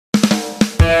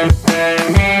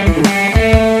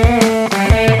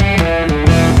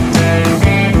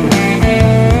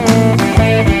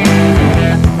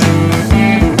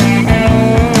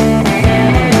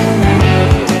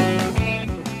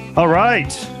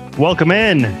Welcome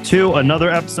in to another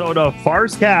episode of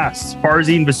Farz Cast.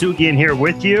 Farzine Vasukian here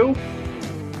with you.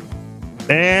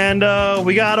 And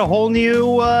we got a whole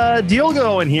new deal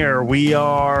going here. We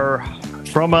are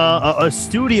from a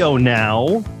studio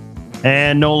now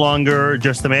and no longer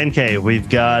just a man cave. We've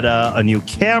got a new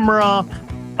camera,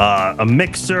 a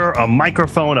mixer, a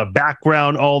microphone, a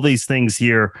background, all these things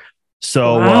here.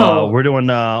 So wow. we're doing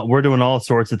all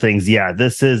sorts of things. Yeah,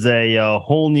 this is a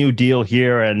whole new deal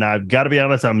here, and I've got to be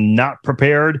honest, I'm not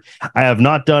prepared. I have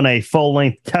not done a full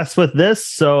length test with this,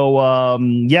 so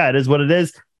yeah, it is what it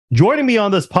is. Joining me on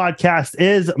this podcast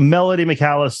is Melody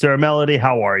McAllister. Melody,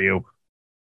 how are you?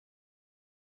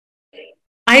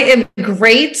 I am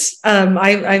great.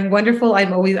 I'm wonderful. I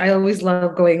always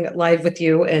love going live with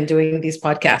you and doing these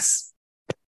podcasts.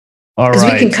 All right,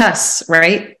 because we can cuss,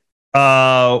 right?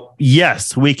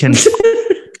 Yes, we can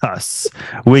cuss.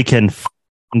 We can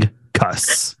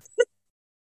cuss.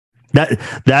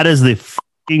 That is the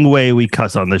way we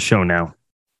cuss on this show now.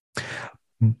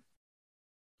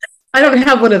 I don't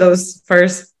have one of those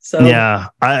first, so yeah,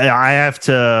 I have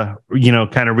to,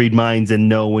 kind of read minds and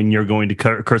know when you're going to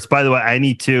curse. By the way, I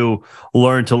need to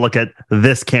learn to look at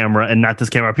this camera and not this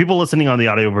camera. People listening on the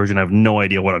audio version have no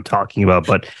idea what I'm talking about,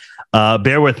 but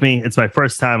bear with me. It's my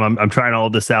first time. I'm trying all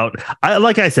this out.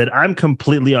 Like I said, I'm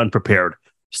completely unprepared.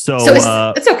 So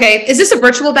it's okay. Is this a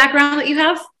virtual background that you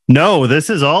have? No, this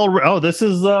is all. Oh, this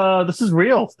is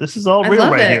real. This is all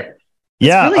real right here.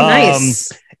 Yeah, really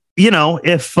nice.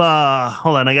 If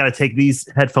hold on, I got to take these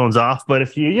headphones off. But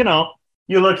if you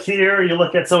look here, you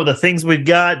look at some of the things we've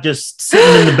got just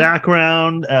sitting in the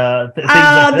background. Things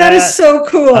like that is so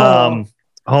cool.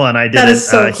 Hold on, I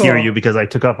didn't hear you because I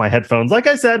took off my headphones. Like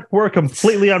I said, we're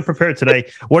completely unprepared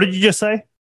today. What did you just say?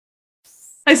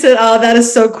 I said, "Oh, that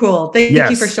is so cool! Thank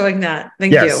you for showing that.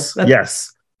 Thank you."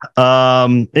 Yes.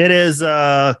 It is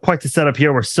quite the setup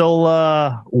here. We're still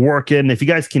working. If you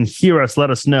guys can hear us, let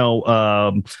us know.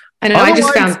 I know. I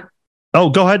just found.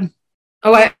 Oh, go ahead.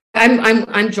 Oh,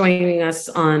 I'm joining us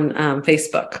on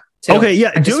Facebook too. Okay,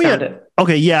 yeah, doing it.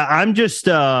 Okay, yeah, I'm just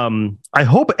I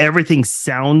hope everything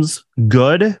sounds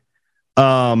good.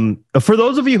 For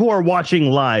those of you who are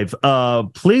watching live,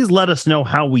 please let us know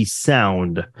how we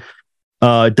sound.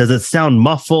 Does it sound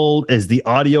muffled? Is the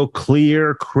audio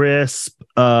clear, crisp?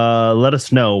 Let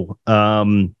us know.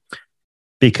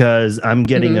 Because I'm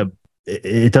getting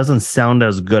it doesn't sound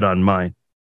as good on mine.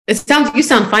 You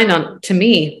sound fine to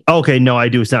me. Okay, no, I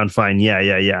do sound fine.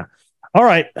 Yeah. All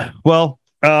right. Well,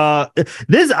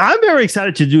 I'm very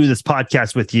excited to do this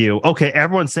podcast with you. Okay,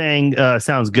 everyone's saying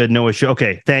sounds good, no issue.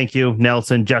 Okay, thank you,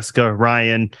 Nelson, Jessica,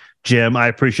 Ryan, Jim. I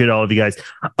appreciate all of you guys.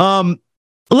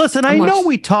 Listen, I know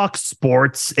we talk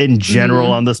sports in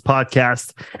general on this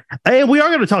podcast, and we are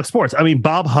going to talk sports. I mean,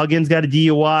 Bob Huggins got a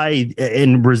DUI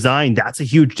and resigned. That's a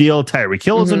huge deal. Tyreek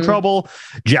Hill is in trouble.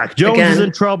 Jack Jones is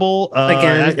in trouble.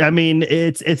 I mean,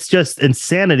 it's just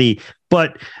insanity.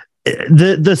 But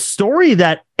the story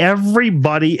that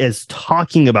everybody is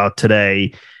talking about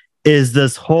today is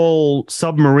this whole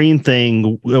submarine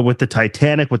thing with the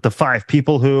Titanic, with the 5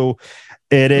 people who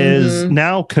it is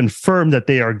now confirmed that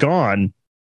they are gone.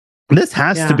 This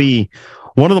has to be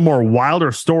one of the more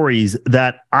wilder stories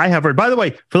that I have heard. By the way,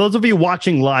 for those of you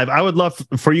watching live, I would love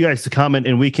for you guys to comment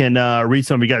and we can read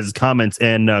some of you guys' comments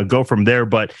and go from there.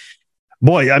 But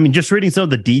boy, I mean, just reading some of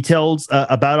the details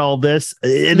about all this,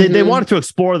 they wanted to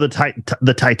explore the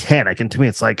Titanic. And to me,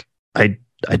 it's like, I'm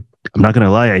not going to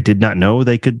lie. I did not know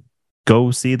they could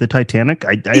go see the Titanic.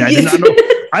 I did not know.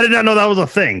 I did not know that was a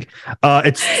thing.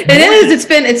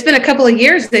 It's been a couple of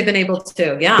years they've been able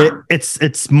to. Yeah.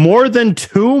 It's more than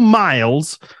 2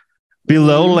 miles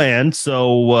below land.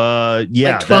 So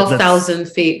yeah, like 12,000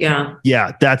 feet. Yeah.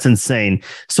 Yeah, that's insane.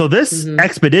 So this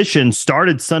expedition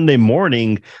started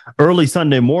early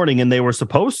Sunday morning, and they were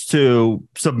supposed to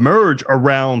submerge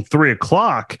around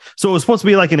 3:00. So it was supposed to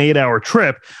be like an 8-hour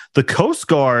trip. The Coast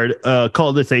Guard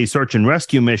called this a search and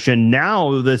rescue mission.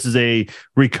 Now this is a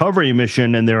recovery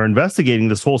mission, and they're investigating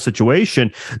this whole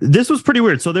situation. This was pretty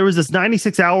weird. So there was this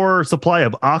 96-hour supply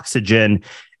of oxygen,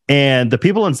 and the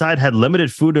people inside had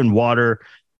limited food and water.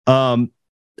 By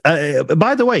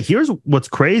the way, here's what's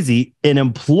crazy. An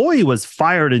employee was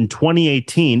fired in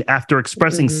 2018 after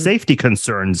expressing safety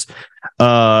concerns,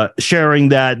 sharing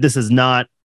that this is not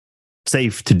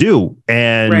safe to do.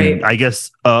 And I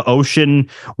guess Ocean,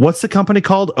 what's the company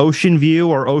called? Ocean View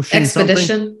or Ocean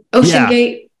Expedition? Ocean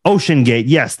Gate. Ocean Gate.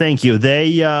 Yes, thank you.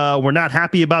 They were not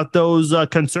happy about those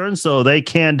concerns, so they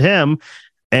canned him.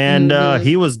 And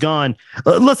he was gone.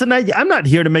 Listen, I'm not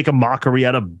here to make a mockery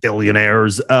out of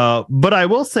billionaires, but I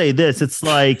will say this. It's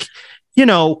like,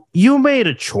 you made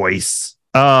a choice.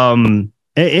 And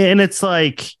And it's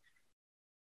like,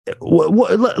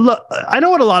 look, I know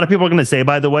what a lot of people are going to say,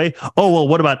 by the way. Oh, well,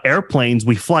 what about airplanes?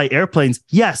 We fly airplanes.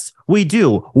 Yes, we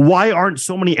do. Why aren't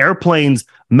so many airplanes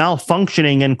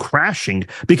malfunctioning and crashing?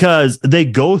 Because they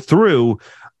go through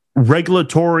regular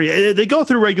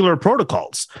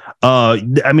protocols.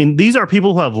 I mean, these are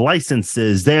people who have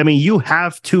licenses. You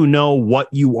have to know what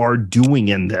you are doing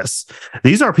in this.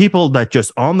 These are people that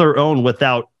just on their own,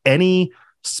 without any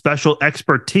special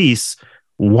expertise,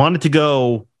 wanted to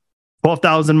go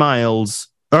 12,000 miles,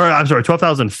 or I'm sorry,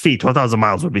 12,000 feet. 12,000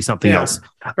 miles would be something else.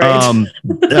 Right.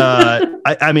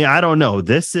 I don't know.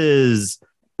 This is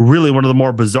really one of the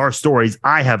more bizarre stories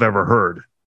I have ever heard.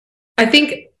 I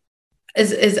think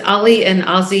is Ali and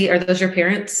Ozzy, are those your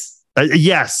parents?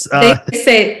 Yes.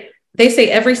 They say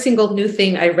every single new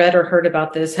thing I read or heard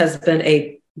about this has been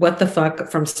a what the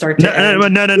fuck from start to end.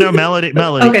 No, Melody.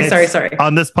 Okay, sorry.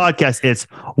 On this podcast, it's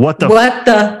what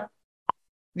the.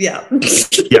 Yeah.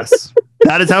 Yes,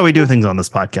 that is how we do things on this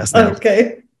podcast now.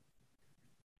 Okay.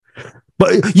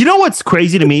 But you know what's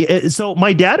crazy to me? So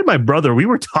my dad and my brother, we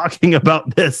were talking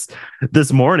about this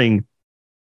morning.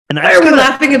 And why are we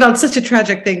laughing about such a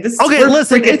tragic thing?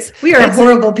 Listen, we are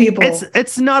horrible people.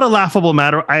 It's not a laughable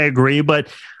matter. I agree. But,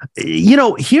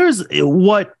 here's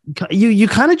what you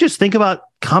kind of just think about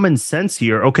common sense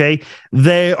here. OK,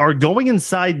 they are going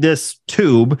inside this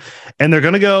tube and they're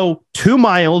going to go 2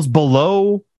 miles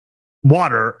below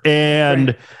water.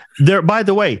 And by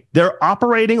the way, they're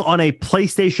operating on a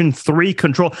PlayStation 3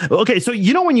 control. Okay, so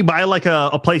when you buy like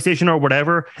a PlayStation or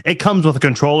whatever, it comes with a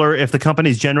controller. If the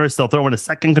company's generous, they'll throw in a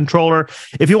second controller.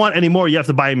 If you want any more, you have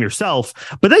to buy them yourself.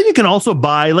 But then you can also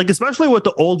buy, like, especially with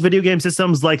the old video game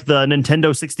systems like the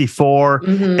Nintendo 64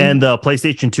 and the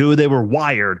PlayStation 2, they were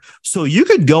wired. So you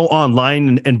could go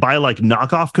online and buy like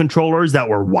knockoff controllers that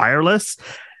were wireless.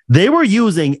 They were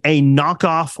using a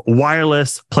knockoff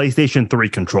wireless PlayStation 3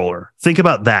 controller. Think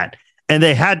about that. And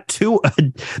they had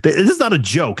this is not a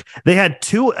joke. They had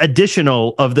 2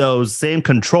 additional of those same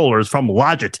controllers from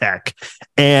Logitech.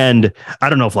 And I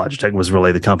don't know if Logitech was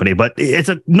really the company, but it's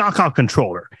a knockoff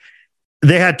controller.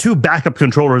 They had 2 backup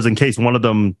controllers in case one of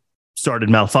them started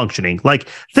malfunctioning. Like,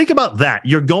 think about that.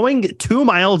 You're going 2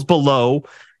 miles below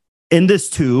in this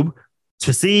tube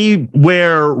to see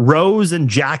where Rose and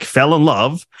Jack fell in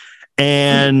love.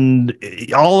 And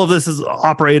all of this is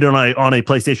operated on a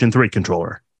PlayStation 3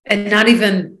 controller. And not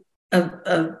even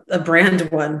a brand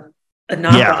one, a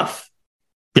knockoff.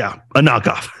 Yeah, a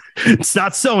knockoff. It's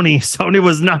not Sony. Sony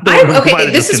was not the one who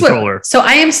provided this controller. So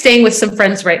I am staying with some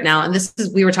friends right now, and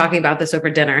we were talking about this over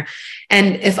dinner.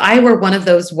 And if I were one of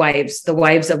those wives, the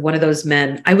wives of one of those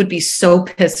men, I would be so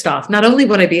pissed off. Not only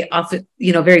would I be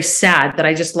very sad that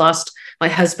I just lost my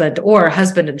husband or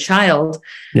husband and child,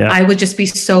 I would just be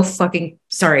so fucking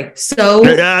sorry. So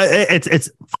it's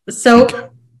so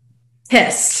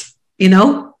pissed,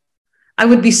 I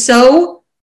would be so.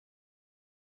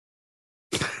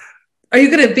 Are you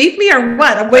going to beat me or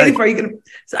what? I'm waiting for you.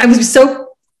 I was so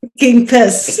fucking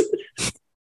pissed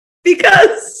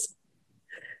because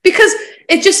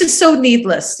it just is so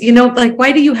needless. Like,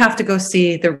 why do you have to go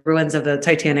see the ruins of the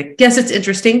Titanic? Yes, it's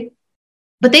interesting.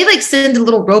 But they send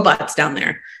little robots down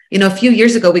there. A few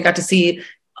years ago, we got to see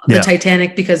the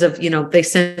Titanic because of, they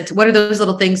sent, what are those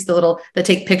little things, that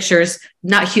take pictures,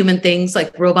 not human things,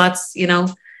 like robots,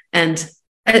 and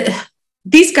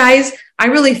these guys, I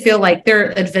really feel like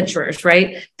they're adventurers,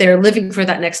 right? They're living for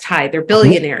that next high. They're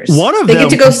billionaires. They get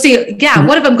to go see. Yeah.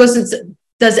 One of them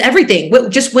does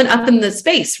everything. Just went up in the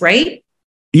space, right?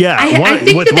 Yeah. I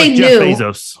think that they Jeff knew.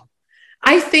 Bezos.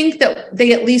 I think that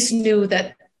they at least knew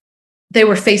that they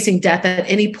were facing death at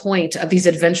any point of these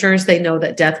adventures. They know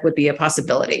that death would be a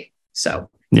possibility. So,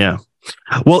 yeah.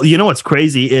 Well, what's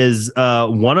crazy is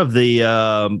one of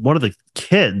the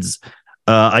kids,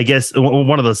 I guess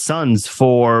one of the sons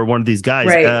for one of these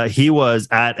guys, he was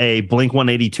at a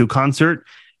Blink-182 concert.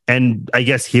 And I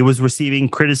guess he was receiving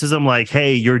criticism like,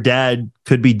 hey, your dad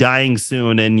could be dying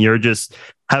soon and you're just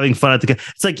having fun at the.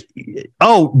 It's like,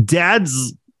 oh,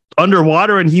 dad's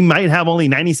underwater and he might have only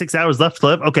 96 hours left to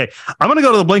live. Okay, I'm gonna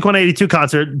go to the Blink-182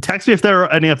 concert. Text me if there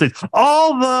are any updates.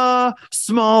 All the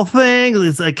small things.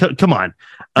 It's like, come on.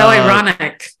 How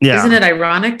ironic. Yeah. Isn't it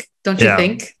ironic? Don't you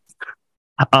think?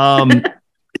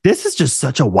 This is just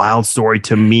such a wild story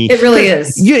to me. It really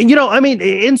is.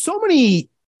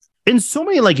 In so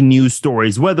many like news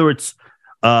stories, whether it's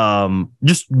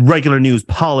just regular news,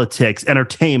 politics,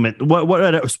 entertainment,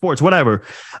 what sports, whatever.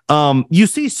 You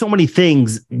see so many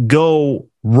things go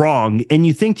wrong and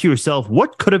you think to yourself,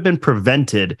 what could have been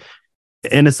prevented?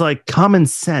 And it's like common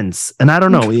sense. And I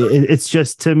don't know. It's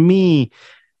just, to me,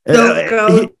 don't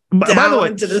go by the way,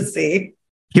 into the sea.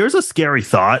 Here's a scary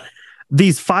thought.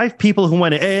 These 5 people who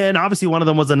went, and obviously one of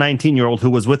them was a 19-year-old who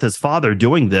was with his father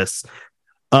doing this.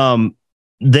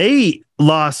 They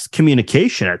lost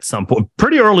communication at some point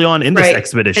pretty early on in this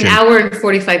expedition. An hour and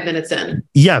 45 minutes in.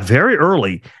 Yeah, very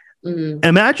early.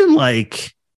 Imagine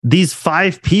like these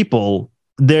 5 people,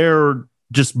 they're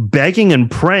just begging and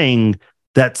praying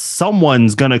that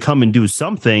someone's going to come and do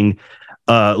something.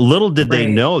 Little did they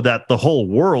know that the whole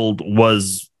world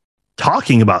was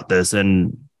talking about this.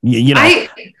 And, you know,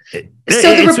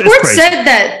 the report said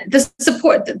that the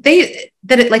support that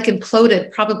it like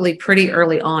imploded probably pretty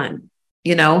early on.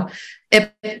 You know,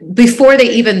 before they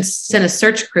even sent a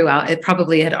search crew out, it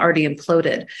probably had already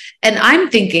imploded. And I'm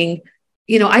thinking,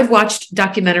 you know, I've watched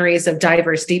documentaries of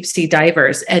divers, deep sea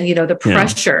divers, and, you know, the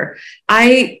pressure.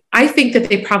 I think that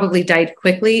they probably died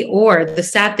quickly, or the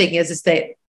sad thing is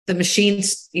that the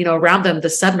machines, you know, around them, the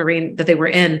submarine that they were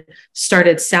in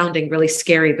started sounding really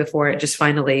scary before it just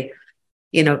finally,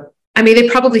 you know, I mean, they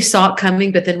probably saw it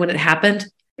coming, but then when it happened,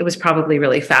 it was probably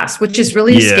really fast, which is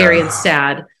really scary and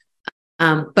sad.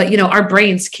 But, you know, our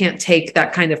brains can't take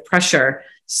that kind of pressure.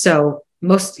 So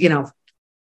most, you know,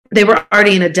 they were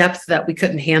already in a depth that we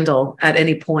couldn't handle at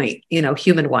any point, you know,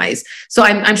 human wise. So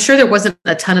I'm sure there wasn't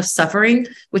a ton of suffering,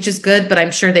 which is good, but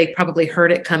I'm sure they probably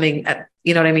heard it coming at,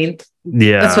 you know what I mean?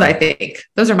 Yeah. That's what I think.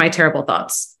 Those are my terrible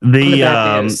thoughts.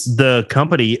 The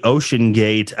company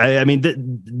OceanGate, I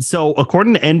mean, so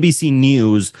according to NBC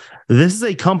News, this is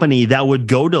a company that would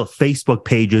go to Facebook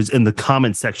pages in the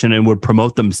comment section and would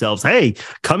promote themselves. Hey,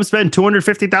 come spend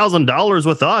 $250,000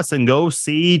 with us and go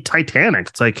see Titanic.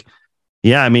 It's like,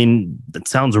 yeah, I mean, that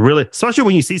sounds really, especially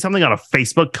when you see something on a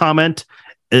Facebook comment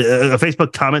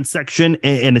section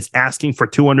and it's asking for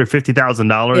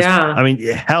 $250,000. Yeah. I mean,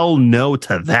 hell no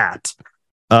to that.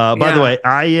 By the way,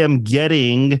 I am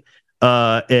getting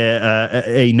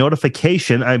a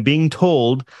notification. I'm being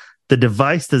told the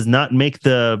device does not make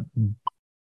it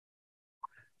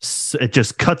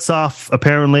just cuts off,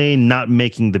 apparently, not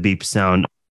making the beep sound.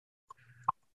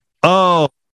 Oh,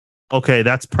 okay.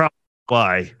 That's probably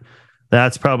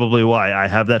why. I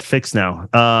have that fixed now.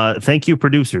 Thank you,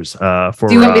 producers. For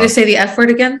do you want me to say the F word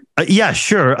again? Yeah,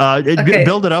 sure.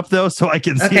 Build it up though, so I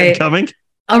can see it coming.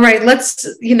 All right, let's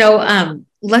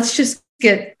just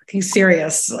get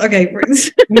serious. Okay.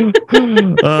 You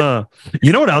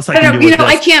know what else I can do? You know,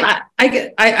 I can't.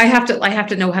 I have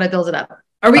to know how to build it up.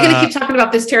 Are we going to keep talking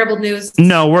about this terrible news?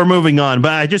 No, we're moving on.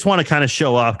 But I just want to kind of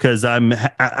show off because I'm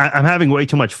having way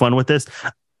too much fun with this.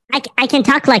 I can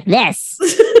talk like this.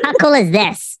 How cool is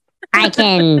this? I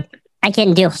can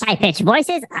do high pitched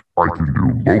voices. I can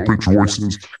do low pitched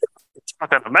voices.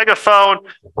 Talk on a megaphone.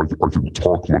 I can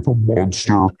talk like a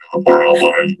monster.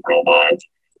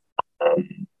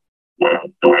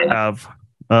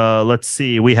 Let's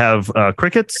see. We have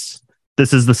crickets.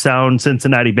 This is the sound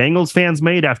Cincinnati Bengals fans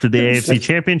made after the AFC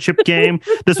Championship game.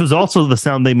 This was also the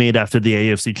sound they made after the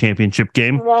AFC Championship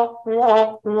game.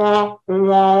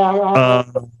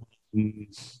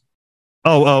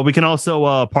 We can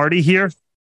also party here.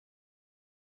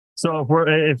 So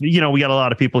if you know, we got a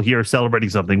lot of people here celebrating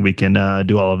something, we can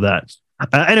do all of that.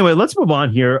 Anyway, let's move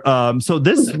on here. So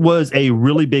this was a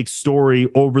really big story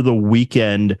over the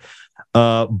weekend.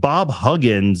 Bob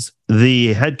Huggins,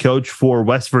 the head coach for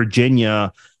West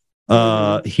Virginia,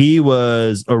 he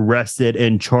was arrested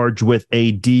and charged with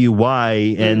a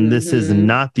DUI, and this is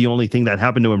not the only thing that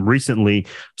happened to him recently.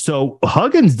 So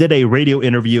Huggins did a radio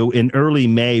interview in early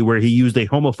May where he used a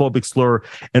homophobic slur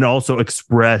and also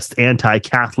expressed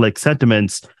anti-Catholic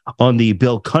sentiments on the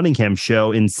Bill Cunningham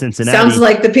show in Cincinnati. Sounds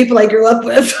like the people I grew up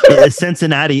with.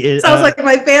 Cincinnati sounds like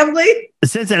my family.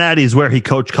 Cincinnati is where he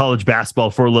coached college basketball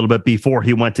for a little bit before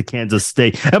he went to Kansas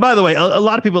State. And by the way, a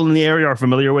lot of people in the area are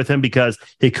familiar with him because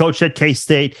he coached at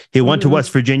K-State. He went to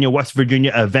West Virginia. West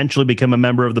Virginia eventually became a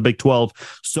member of the Big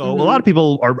 12. So a lot of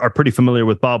people are pretty familiar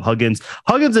with Bob Huggins.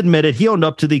 Huggins admitted he owned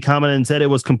up to the comment and said it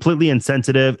was completely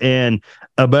insensitive and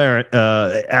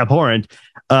abhorrent.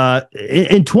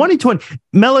 In 2020,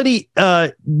 Melody,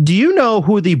 do you know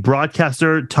who the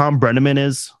broadcaster Tom Brenneman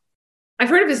is? I've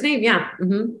heard of his name. Yeah.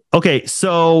 Okay.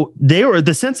 So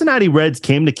the Cincinnati Reds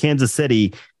came to Kansas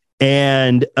City,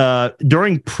 and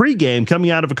during pregame, coming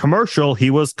out of a commercial,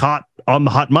 he was caught on the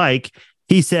hot mic.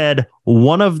 He said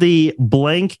one of the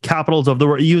blank capitals of the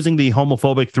word using the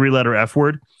homophobic 3-letter F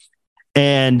word,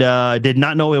 and did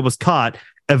not know it was caught.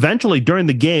 Eventually, during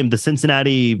the game, the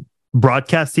Cincinnati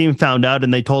broadcast team found out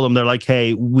and they told him, they're like,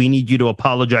 hey, we need you to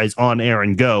apologize on air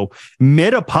and go.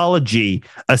 Mid apology,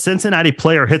 a Cincinnati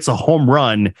player hits a home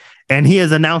run and he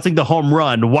is announcing the home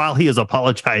run while he is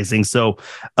apologizing. So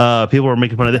people were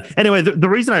making fun of that. Anyway, the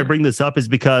reason I bring this up is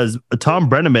because Tom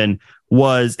Brenneman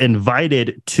was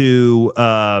invited to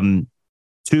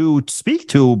speak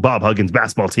to Bob Huggins'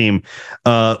 basketball team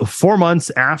 4 months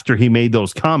after he made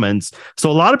those comments. So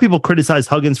a lot of people criticize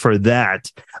Huggins for that.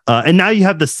 And now you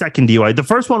have the second DUI. The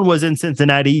first one was in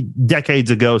Cincinnati decades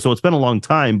ago, so it's been a long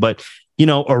time. But,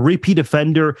 a repeat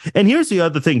offender. And here's the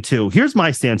other thing, too. Here's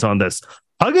my stance on this.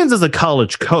 Huggins is a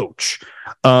college coach.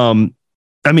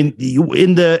 I mean,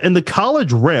 in the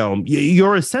college realm,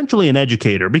 you're essentially an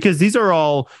educator because these are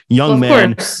all young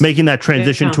men making that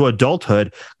transition to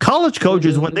adulthood. College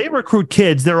coaches, when they recruit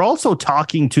kids, they're also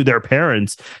talking to their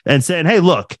parents and saying, hey,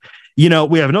 look,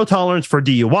 we have no tolerance for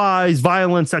DUIs,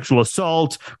 violence, sexual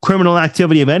assault, criminal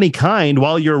activity of any kind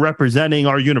while you're representing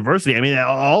our university. I mean,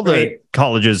 all the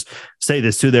colleges say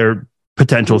this to their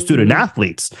potential student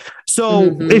athletes.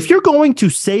 So if you're going to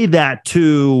say that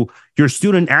to your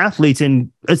student athletes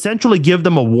and essentially give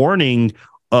them a warning,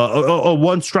 a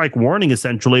one strike warning,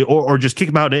 essentially, or just kick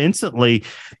them out instantly,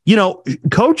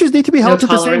 coaches need to be held to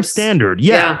the same standard.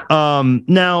 Yeah.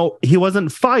 Now he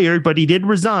wasn't fired, but he did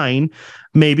resign,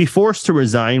 maybe forced to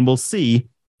resign. We'll see.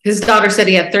 His daughter said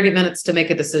he had 30 minutes to make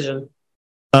a decision.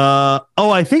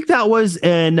 I think that was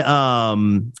in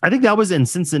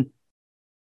Cincinnati.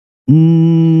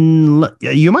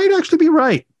 You might actually be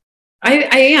right. I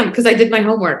am, because I did my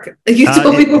homework. You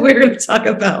told me what we were going to talk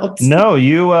about. No,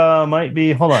 you might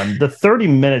be. Hold on. The 30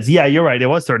 minutes. Yeah, you're right. It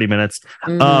was 30 minutes,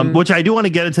 which I do want to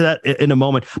get into that in a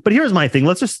moment. But here's my thing.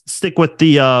 Let's just stick with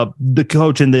the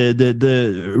coach and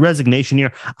the resignation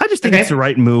here. I just think it's the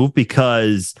right move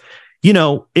because,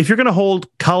 if you're going to hold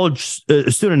college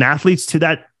student athletes to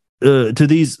that, to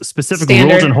these specific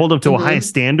rules and hold them to a high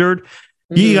standard,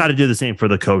 you got to do the same for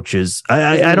the coaches.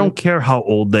 I don't care how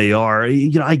old they are.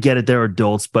 I get it. They're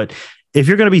adults. But if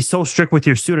you're going to be so strict with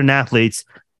your student athletes,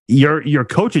 your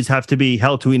coaches have to be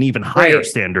held to an even higher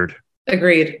standard.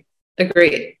 Agreed.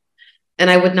 And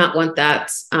I would not want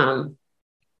that.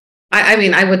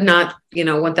 I would not,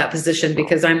 want that position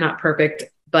because I'm not perfect.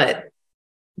 But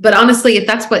honestly, if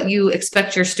that's what you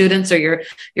expect your students or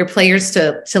your players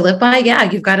to live by,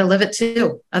 you've got to live it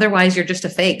too. Otherwise, you're just a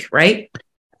fake, right?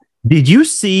 Did you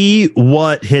see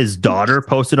what his daughter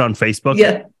posted on Facebook?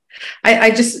 Yeah, I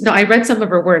read some of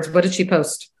her words. What did she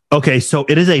post? Okay, so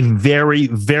it is a very,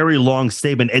 very long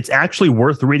statement. It's actually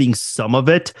worth reading some of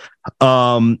it.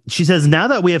 She says, now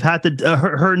that we have had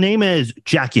her name is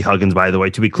Jackie Huggins, by the way,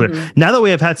 to be clear. Now that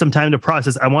we have had some time to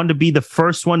process, I wanted to be the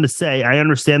first one to say, I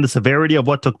understand the severity of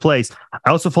what took place. I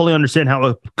also fully understand how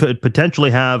it could potentially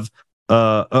have,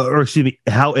 how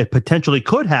it potentially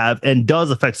could have and does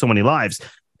affect so many lives.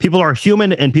 People are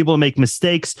human and people make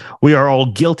mistakes. We are all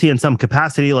guilty in some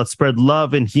capacity. Let's spread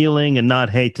love and healing and not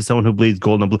hate to someone who bleeds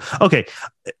gold and blue. Okay,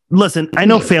 listen, I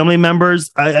know family members.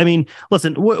 I mean,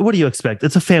 listen, what do you expect?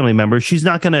 It's a family member. She's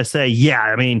not going to say,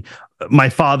 my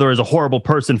father is a horrible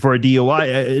person for a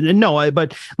DUI.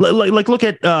 But look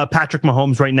at Patrick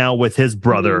Mahomes right now with his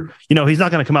brother. He's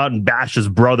not going to come out and bash his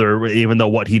brother, even though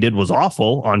what he did was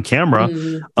awful on camera.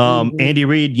 Andy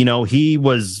Reid, he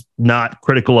was not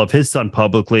critical of his son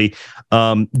publicly.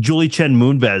 Julie Chen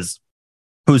Moonves,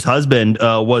 whose husband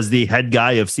was the head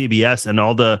guy of CBS and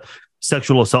all the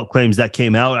sexual assault claims that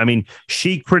came out. I mean,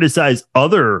 she criticized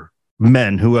other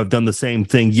men who have done the same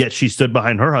thing, yet she stood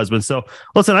behind her husband. So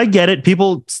listen, I get it.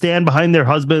 People stand behind their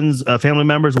husbands, family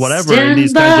members, whatever. Stand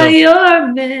these by kinds of,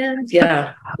 your man.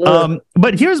 Yeah.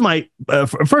 But here's my,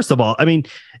 first of all, I mean,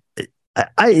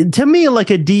 to me,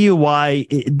 like a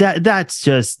DUI, that's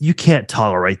just, you can't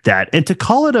tolerate that. And to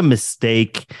call it a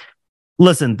mistake,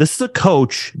 listen, this is a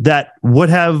coach that would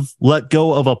have let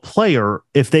go of a player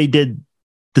if they did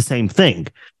the same thing.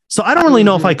 So I don't really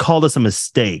know if I call this a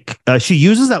mistake. She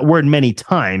uses that word many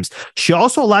times. She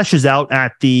also lashes out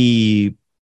at the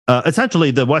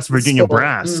essentially the West Virginia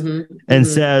brass and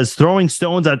says throwing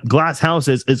stones at glass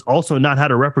houses is also not how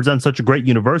to represent such a great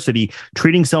university.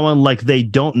 Treating someone like they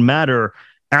don't matter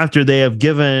after they have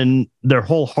given their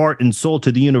whole heart and soul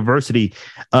to the university.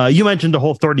 You mentioned the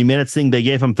whole 30 minutes thing. They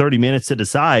gave him 30 minutes to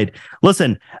decide.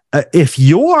 Listen, if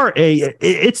you're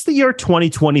it's the year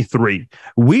 2023.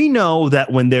 We know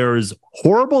that when there's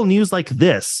horrible news like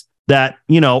this, that,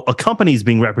 a company is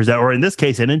being represented, or in this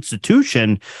case, an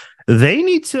institution, they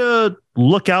need to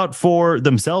look out for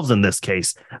themselves in this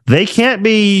case. They can't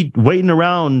be waiting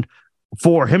around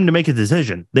for him to make a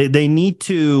decision. They need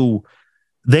to,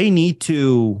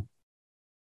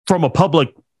 from a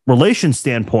public relation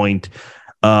standpoint,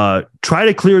 try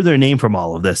to clear their name from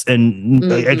all of this and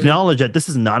acknowledge that this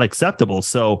is not acceptable.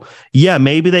 So yeah,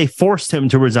 maybe they forced him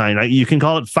to resign. You can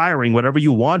call it firing, whatever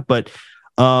you want, but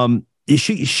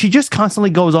she just constantly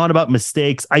goes on about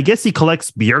mistakes. I guess he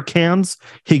collects beer cans.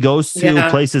 He goes to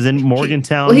places in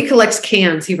Morgantown. He collects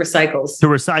cans. He recycles. To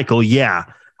recycle, yeah.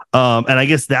 And I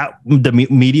guess that the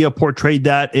media portrayed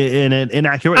that in an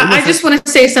inaccurate. I just want to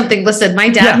say something. Listen, my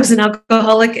dad was an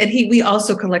alcoholic, and we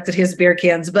also collected his beer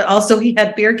cans, but also he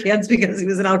had beer cans because he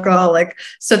was an alcoholic.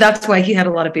 So that's why he had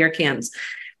a lot of beer cans.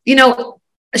 You know,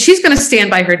 she's going to stand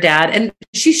by her dad, and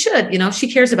she should. You know,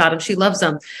 she cares about him. She loves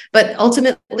him. But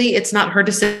ultimately, it's not her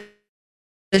decision.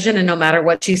 And no matter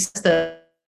what she says,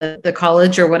 the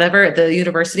college or whatever, the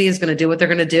university is going to do what they're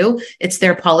going to do. It's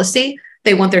their policy.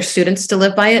 They want their students to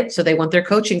live by it. So they want their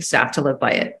coaching staff to live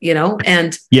by it, you know,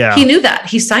 and he knew that.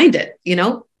 He signed it, you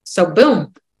know, so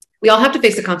boom. We all have to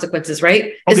face the consequences, right?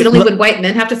 Okay, is it only when white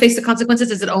men have to face the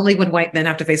consequences? Is it only when white men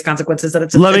have to face consequences?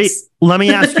 That let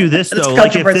me ask you this though.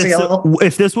 Like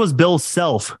if this was Bill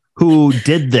Self who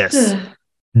did this,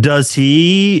 does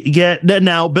he get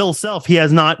now? Bill Self, he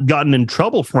has not gotten in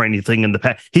trouble for anything in the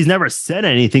past. He's never said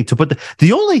anything to put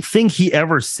the only thing he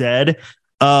ever said.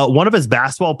 One of his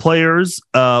basketball players,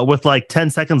 with like 10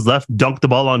 seconds left, dunked the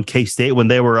ball on K-State when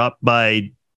they were up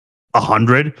by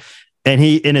 100. And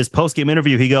he, in his post-game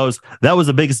interview, he goes, "That was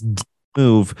the biggest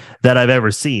move that I've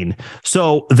ever seen."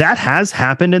 So that has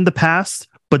happened in the past,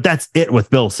 but that's it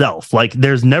with Bill Self. Like,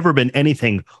 there's never been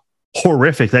anything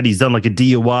horrific that he's done, like a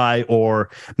DUI or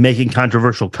making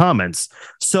controversial comments.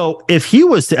 So if he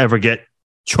was to ever get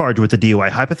charged with a DUI,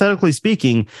 hypothetically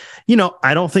speaking, you know,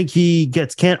 I don't think he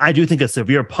gets I do think a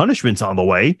severe punishment's on the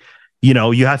way. You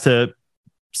know, you have to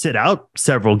sit out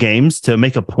several games to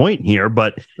make a point here,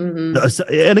 but and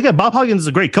again, Bob Huggins is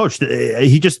a great coach.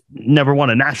 He just never won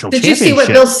a national championship. Did you see what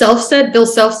Bill Self said? Bill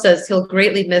Self says he'll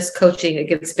greatly miss coaching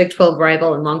against Big 12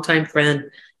 rival and longtime friend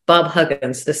Bob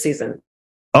Huggins this season.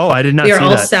 Oh, I did not see that. We are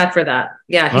all sad for that.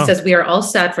 Yeah, he says we are all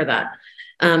sad for that.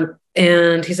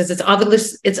 And he says it's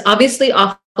obviously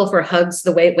awful for Hugs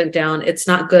the way it went down. It's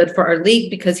not good for our league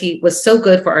because he was so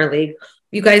good for our league.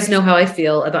 You guys know how I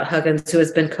feel about Huggins, who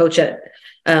has been coach at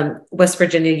West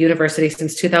Virginia University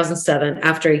since 2007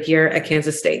 after a year at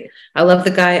Kansas State. I love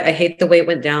the guy. I hate the way it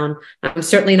went down. I'm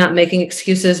certainly not making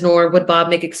excuses, nor would Bob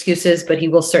make excuses, but he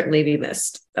will certainly be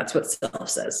missed. That's what Self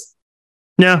says.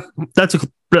 Yeah, that's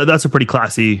a pretty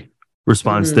classy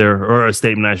response there, or a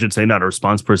statement, I should say, not a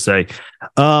response per se.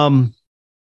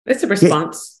 It's a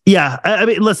response. Yeah. I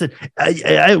mean, listen,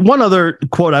 one other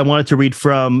quote I wanted to read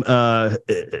from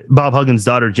Bob Huggins'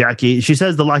 daughter, Jackie. She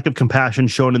says, "The lack of compassion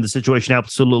shown in the situation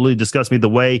absolutely disgusts me. The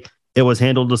way it was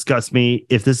handled disgusts me.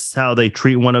 If this is how they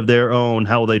treat one of their own,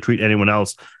 how will they treat anyone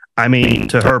else?" I mean,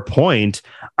 to her point,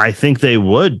 I think they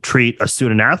would treat a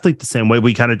student athlete the same way.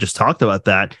 We kind of just talked about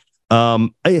that.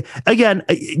 Again,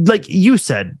 like you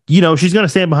said, you know, she's going to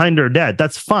stand behind her dad.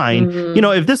 That's fine. You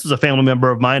know, if this was a family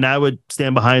member of mine, I would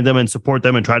stand behind them and support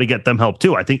them and try to get them help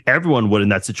too. I think everyone would in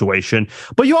that situation.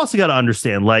 But you also got to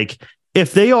understand, like,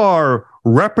 if they are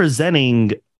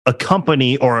representing a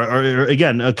company or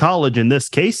again, a college in this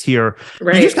case here,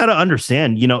 you just got to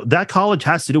understand, you know, that college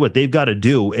has to do what they've got to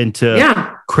do, and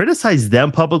to criticize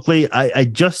them publicly, I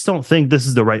just don't think this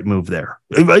is the right move there.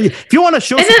 If you want to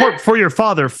show support for your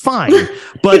father, fine,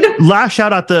 but lash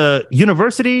out at the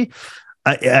university,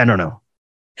 I don't know.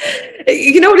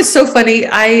 You know what is so funny?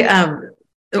 Well,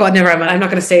 never mind. I'm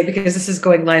not going to say it because this is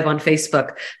going live on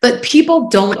Facebook, but people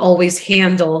don't always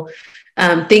handle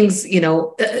things, you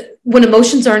know, when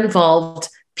emotions are involved,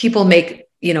 people make,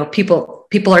 you know, people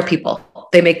are people.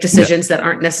 They make decisions that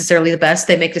aren't necessarily the best.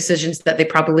 They make decisions that they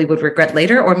probably would regret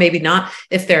later, or maybe not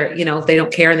if they're, you know, they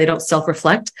don't care and they don't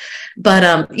self-reflect.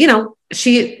 But, you know,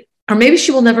 maybe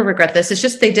she will never regret this. It's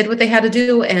just they did what they had to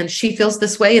do, and she feels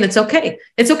this way, and it's okay.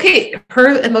 It's okay.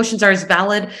 Her emotions are as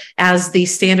valid as the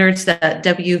standards that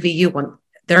WVU want.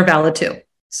 They're valid too.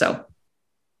 So.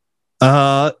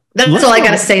 That's all I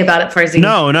got to say about it, Farzi.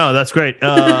 No, that's great.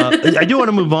 I do want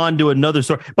to move on to another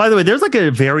story. By the way, there's like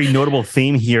a very notable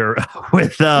theme here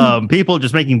with people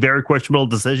just making very questionable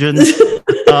decisions.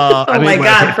 My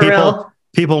God, for real.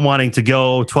 People wanting to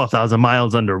go 12,000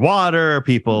 miles underwater,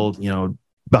 people, you know,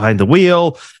 behind the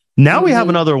wheel. Now we have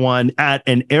another one at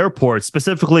an airport,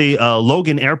 specifically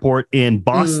Logan Airport in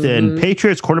Boston.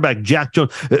 Patriots cornerback Jack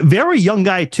Jones, very young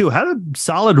guy too, had a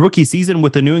solid rookie season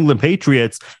with the New England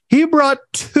Patriots. He brought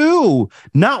two,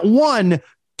 not one,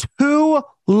 two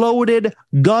loaded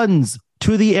guns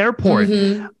to the airport.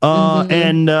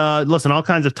 And listen, all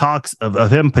kinds of talks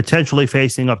of him potentially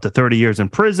facing up to 30 years in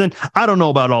prison. I don't know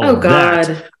about all of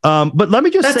that. But let me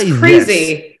just say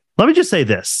crazy. Let me just say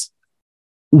this.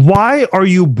 Why are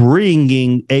you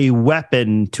bringing a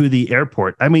weapon to the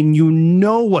airport? I mean, you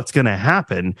know what's going to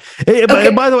happen.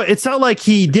 By the way, it's not like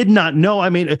he did not know. I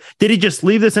mean, did he just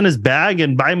leave this in his bag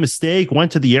and by mistake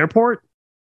went to the airport?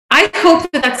 I hope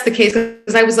that that's the case,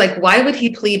 because I was like, why would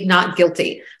he plead not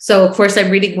guilty? So of course I'm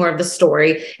reading more of the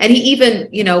story, and he even,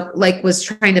 like was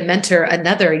trying to mentor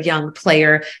another young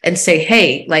player and say,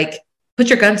 hey, like, put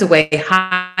your guns away,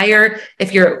 hire,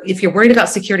 if you're worried about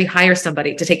security, hire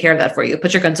somebody to take care of that for you.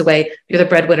 Put your guns away. You're the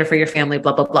breadwinner for your family,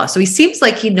 blah, blah, blah. So he seems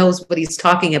like he knows what he's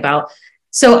talking about.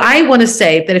 So I want to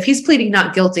say that if he's pleading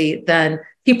not guilty, then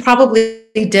he probably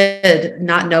did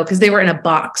not know, because they were in a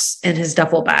box in his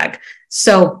duffel bag.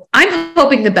 So I'm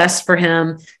hoping the best for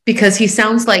him, because he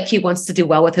sounds like he wants to do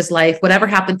well with his life. Whatever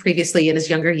happened previously in his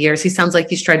younger years, he sounds like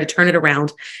he's tried to turn it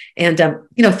around. And,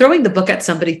 throwing the book at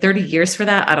somebody 30 years for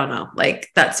that, I don't know. Like,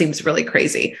 that seems really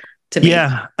crazy to me.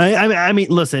 Yeah. I mean,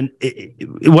 listen,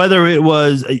 whether it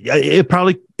was, it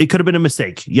could have been a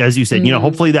mistake. As you said,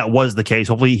 hopefully that was the case.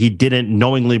 Hopefully he didn't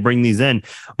knowingly bring these in.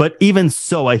 But even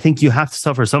so, I think you have to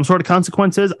suffer some sort of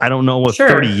consequences. I don't know what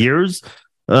 30 years.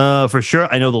 For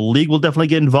sure. I know the league will definitely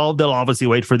get involved. They'll obviously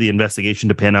wait for the investigation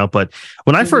to pan out. But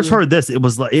when I first heard this, it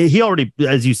was like he already,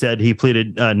 as you said, he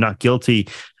pleaded not guilty.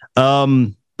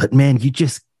 But man, you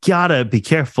just gotta be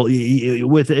careful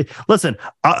with it. Listen,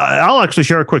 I'll actually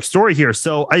share a quick story here.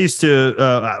 So I used to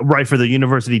write for the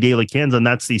University Daily Kansan.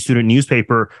 That's the student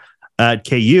newspaper at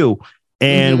KU.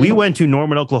 And we went to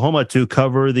Norman, Oklahoma to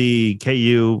cover the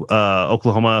KU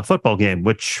Oklahoma football game,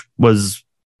 which was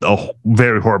a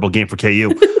very horrible game for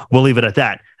KU. We'll leave it at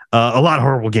that. A lot of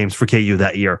horrible games for KU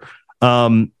that year.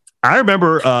 I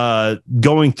remember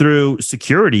going through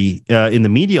security in the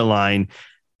media line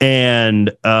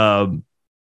and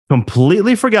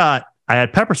completely forgot I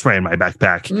had pepper spray in my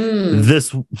backpack.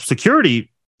 This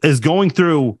security is going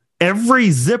through every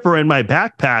zipper in my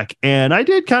backpack, and I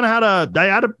did kind of I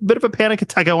had a bit of a panic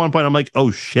attack at one point. I'm like,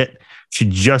 oh shit, she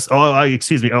just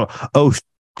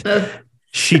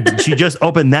she just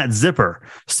opened that zipper.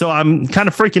 So I'm kind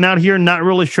of freaking out here, not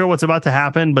really sure what's about to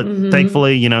happen, but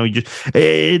thankfully,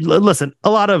 listen, a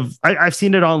lot of I've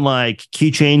seen it on like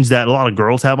keychains that a lot of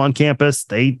girls have on campus.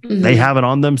 They have it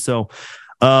on them. So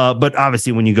but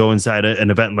obviously when you go inside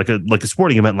an event like a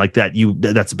sporting event like that,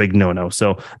 that's a big no.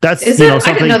 So that's I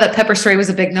didn't know that pepper spray was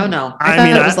a big no.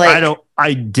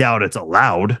 I doubt it's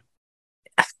allowed.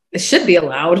 It should be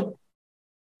allowed.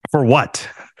 For what?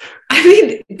 I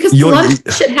mean, because a lot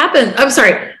of shit happened. I'm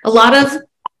sorry. A lot of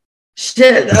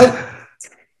shit. Oh,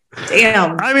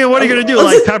 damn. I mean, what are you going to do?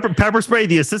 Like pepper spray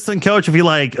the assistant coach if he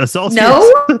like assaults you?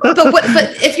 No, but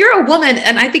if you're a woman,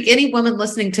 and I think any woman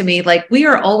listening to me, like we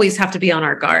are always have to be on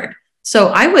our guard. So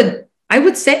I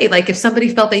would say, like, if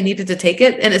somebody felt they needed to take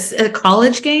it and it's a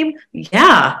college game,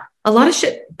 yeah, a lot of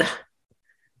shit.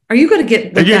 Are you going to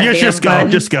get just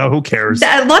go? Who cares?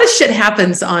 A lot of shit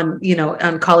happens on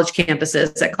college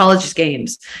campuses at college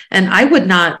games, and I would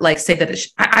not like say that.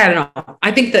 I don't know.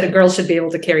 I think that a girl should be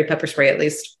able to carry pepper spray at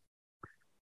least.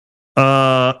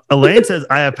 Elaine says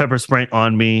I have pepper spray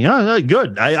on me.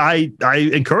 Good. I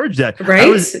encourage that. Right?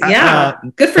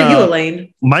 Good for you,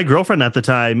 Elaine. My girlfriend at the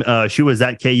time, she was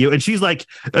at KU, and she's like,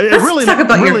 Let's talk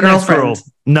about your girlfriend. Nice girl.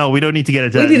 No, we don't need to get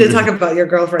into that. We need to talk about your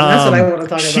girlfriend. That's what I want to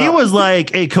talk about. She was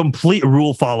like a complete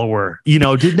rule follower.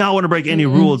 Did not want to break any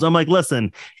rules. I'm like,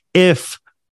 listen, if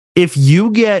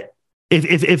you get.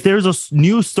 If there's a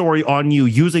news story on you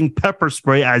using pepper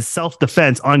spray as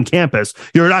self-defense on campus,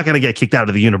 you're not going to get kicked out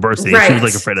of the university. Right. She was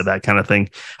like afraid of that kind of thing.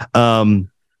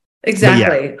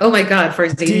 Exactly. Yeah. Oh my God.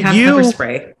 First, you have pepper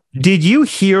spray. Did you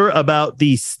hear about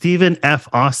the Stephen F.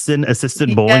 Austin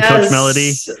assistant bowling coach,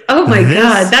 Melody? Oh my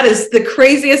God. That is the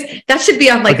craziest. That should be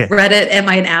on Reddit. Am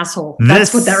I an asshole?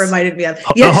 That's what that reminded me of.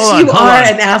 Yes, you are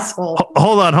an asshole.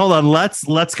 Hold on.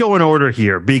 Let's go in order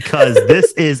here, because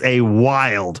this is a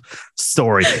wild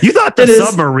story. You thought the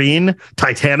Submarine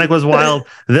Titanic was wild.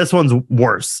 This one's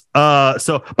worse.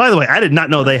 So by the way, I did not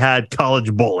know they had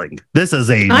college bowling. This is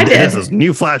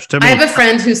new flash to me. I have a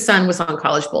friend whose son was on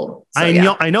college bowl. So,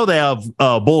 I know they have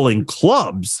bowling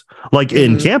clubs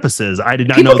in campuses. I did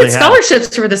not know they had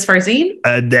scholarships for this, Farzine.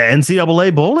 The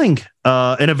NCAA bowling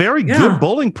and a very good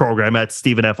bowling program at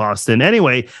Stephen F. Austin.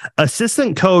 Anyway,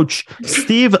 assistant coach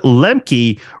Steve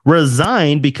Lemke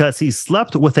resigned because he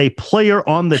slept with a player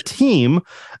on the team.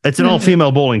 It's an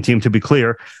all-female bowling team, to be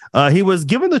clear. He was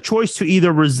given the choice to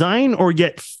either resign or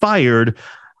get fired.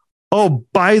 Oh,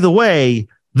 by the way,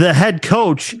 the head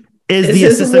coach is the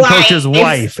assistant coach's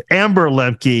wife, Amber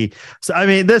Lemke. So I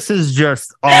mean, this is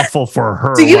just awful for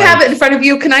her. Do you have it in front of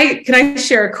you? Can I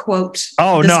share a quote?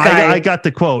 Oh no, I got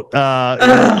the quote.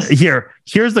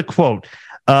 Here's the quote.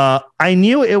 I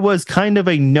knew it was kind of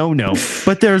a no-no,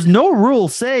 but there's no rule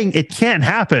saying it can't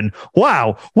happen.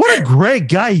 Wow, what a great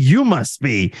guy you must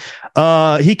be.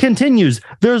 He continues,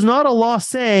 there's not a law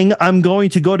saying I'm going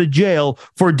to go to jail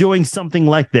for doing something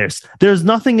like this. There's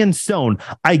nothing in stone.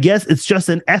 I guess it's just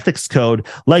an ethics code,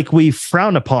 like we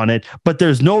frown upon it, but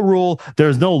there's no rule.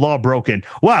 There's no law broken.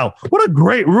 Wow, what a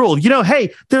great rule. You know,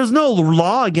 hey, there's no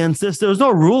law against this. There's no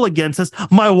rule against this.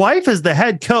 My wife is the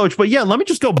head coach, but yeah, let me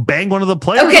just go bang one of the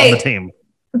players on the team.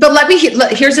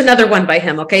 But here's another one by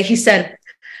him. Okay. He said,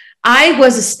 I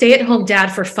was a stay-at-home dad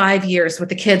for 5 years with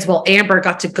the kids while Amber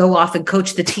got to go off and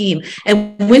coach the team.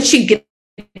 And when she'd get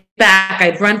back,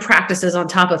 I'd run practices on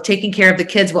top of taking care of the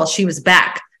kids while she was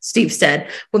back. Steve said,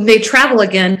 when they travel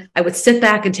again, I would sit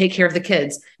back and take care of the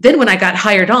kids. Then when I got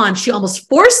hired on, she almost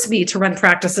forced me to run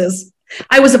practices.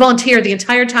 I was a volunteer the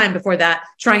entire time before that,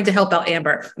 trying to help out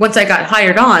Amber. Once I got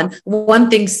hired on, one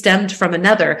thing stemmed from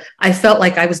another. I felt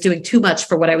like I was doing too much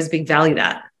for what I was being valued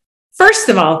at. First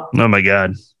of all, oh my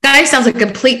God, guy sounds like a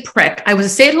complete prick. I was a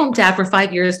stay-at-home dad for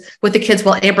 5 years with the kids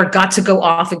while Amber got to go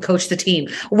off and coach the team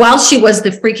while she was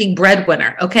the freaking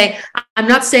breadwinner. Okay. I'm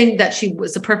not saying that she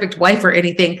was a perfect wife or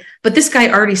anything, but this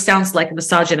guy already sounds like a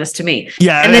misogynist to me.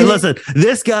 Yeah. And then listen,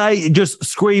 this guy just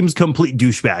screams complete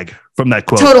douchebag from that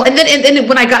quote. Total. And then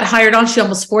when I got hired on, she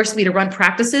almost forced me to run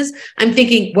practices. I'm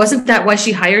thinking, wasn't that why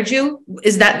she hired you?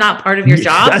 Is that not part of your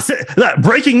job?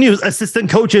 Breaking news. Assistant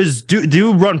coaches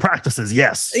do run practices.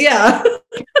 Yes. Yeah.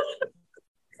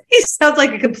 He sounds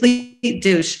like a complete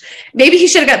douche. Maybe he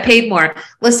should have got paid more.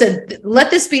 Listen, let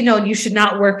this be known. You should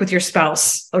not work with your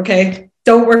spouse. Okay.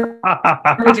 Don't work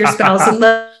with your spouse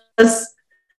unless,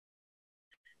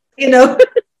 you know,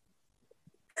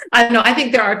 I don't know. I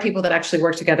think there are people that actually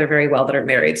work together very well that are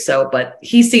married. So, but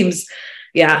he seems,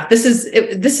 yeah, this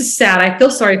is sad. I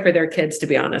feel sorry for their kids, to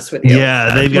be honest with you.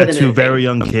 Yeah. They've got two very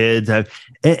young kids.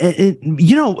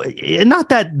 You know, not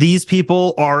that these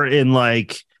people are in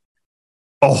like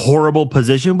a horrible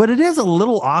position, but it is a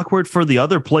little awkward for the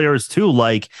other players too.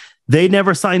 Like they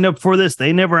never signed up for this.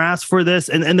 They never asked for this.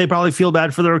 And they probably feel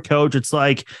bad for their coach. It's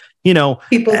like, you know,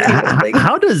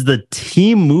 how does the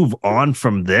team move on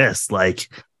from this?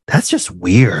 Like, that's just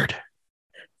weird.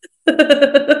 Here's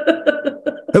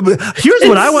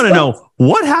what I want to know.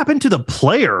 What happened to the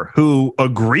player who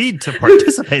agreed to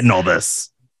participate in all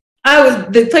this?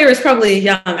 The player is probably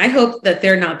young. I hope that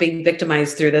they're not being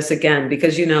victimized through this again,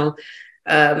 because, you know,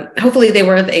 hopefully they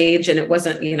were of age and it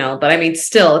wasn't, you know, but I mean,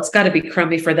 still, it's got to be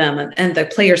crummy for them and the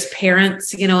player's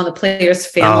parents, you know, and the player's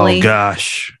family. Oh,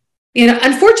 gosh. You know,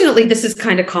 unfortunately, this is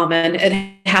kind of common.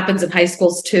 It happens in high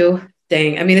schools too.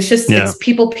 Dang. I mean, it's just, it's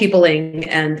peopling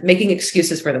and making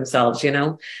excuses for themselves, you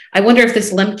know. I wonder if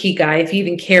this Lemke guy, if he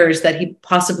even cares that he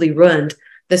possibly ruined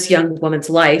this young woman's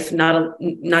life, not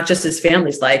just his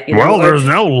family's life. You know? Well, there's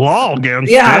no law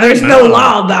against there's no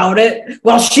law about it.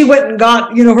 Well, she went and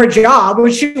got, you know, her job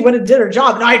when she went and did her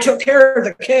job, and I took care of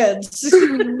the kids.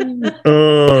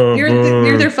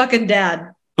 You're their fucking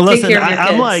dad. Listen,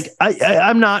 I'm like,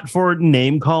 I'm not for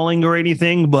name calling or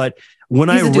anything, but when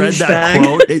I read that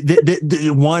quote,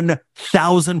 1000%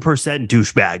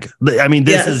 douchebag. I mean,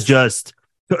 this is just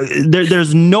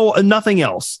there's nothing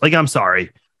else. Like, I'm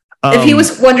sorry. If he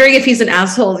was wondering if he's an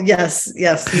asshole, yes, you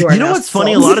are. You know what's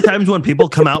funny? A lot of times when people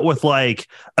come out with like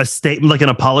a statement, like an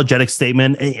apologetic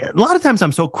statement, a lot of times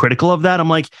I'm so critical of that. I'm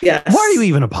like, why are you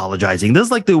even apologizing? This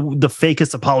is like the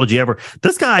fakest apology ever.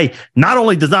 This guy not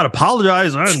only does not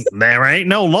apologize, there ain't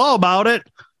no law about it.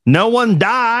 No one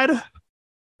died.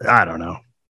 I don't know.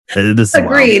 This is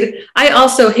agreed. Wild. I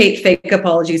also hate fake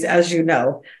apologies, as you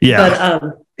know. Yeah.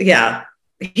 But yeah.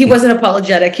 He wasn't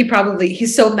apologetic.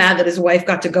 He's so mad that his wife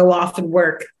got to go off and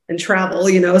work and travel,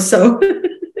 you know, so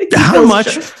he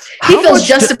feels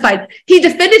justified. He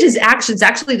defended his actions.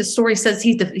 Actually, the story says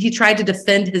he tried to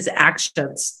defend his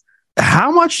actions.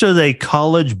 How much does a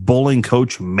college bowling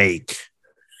coach make?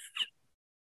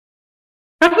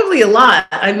 Probably a lot.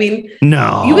 I mean,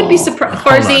 no, you would be surprised.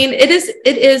 Farzine, it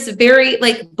is very,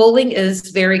 like, bowling is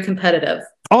very competitive.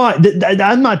 Oh,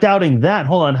 I'm not doubting that.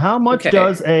 Hold on. How much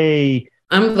does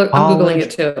I'm Googling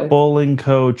it too. Bowling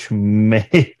coach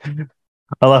make?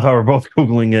 I love how we're both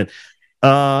Googling it.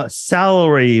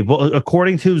 Salary,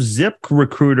 according to Zip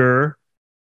Recruiter,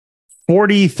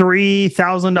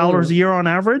 $43,000 a year on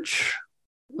average.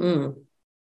 But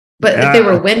if they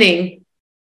were winning,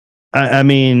 I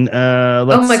mean,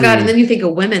 let's God! And then you think a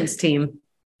women's team.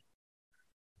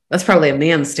 That's probably a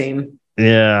man's team.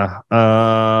 Yeah.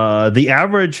 The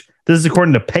average, this is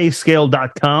according to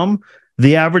payscale.com.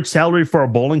 The average salary for a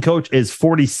bowling coach is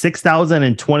 $46,000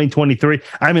 in 2023.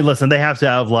 I mean, listen, they have to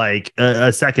have like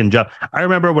a second job. I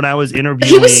remember when I was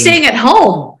interviewing. He was staying at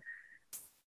home.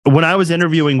 When I was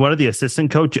interviewing one of the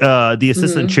assistant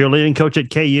cheerleading coach at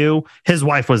KU, his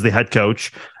wife was the head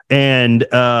coach. And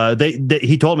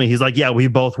he told me, he's like, yeah, we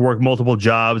both work multiple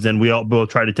jobs and we all both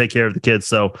try to take care of the kids.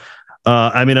 So,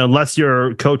 I mean, unless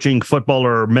you're coaching football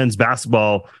or men's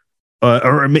basketball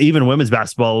or even women's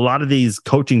basketball, a lot of these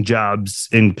coaching jobs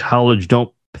in college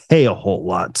don't pay a whole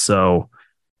lot. So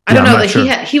I don't know that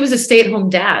sure. He was a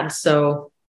stay-at-home dad.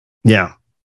 So yeah,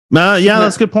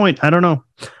 that's a good point. I don't know.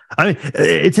 I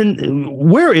mean,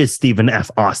 where is Stephen F.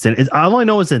 Austin? All I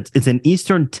know is it's in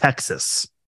Eastern Texas.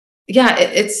 Yeah,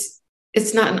 it's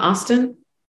not in Austin.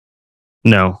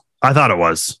 No, I thought it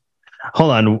was.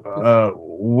 Hold on.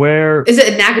 Where is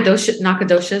it?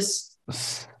 Nacogdoches?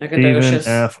 Stephen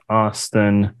F.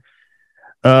 Austin.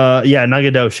 Yeah,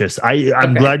 Nacogdoches.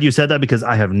 I'm glad you said that because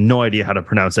I have no idea how to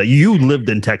pronounce that. You lived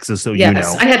in Texas, so you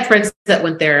know. I had friends that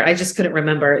went there. I just couldn't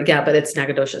remember. Yeah, but it's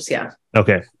Nacogdoches. Yeah.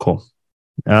 Okay, cool.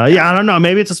 Yeah, I don't know.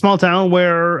 Maybe it's a small town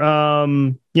where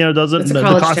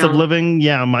the cost of living,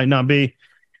 might not be.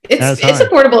 It's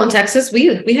affordable in Texas. We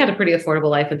had a pretty affordable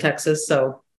life in Texas,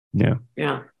 so yeah.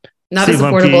 Not Steve as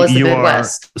affordable Lemke, as the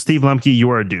Midwest. Steve Lemke, you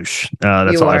are a douche.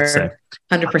 That's all I have to say.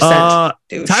 100%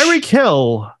 douche. Tyreek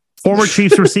Hill, former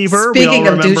Chiefs receiver. We all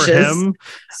remember him.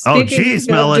 Oh, geez,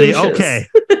 Melody. Douches. Okay.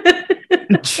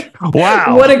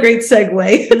 Wow. What a great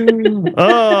segue.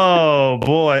 Oh,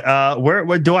 boy.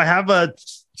 Where do I have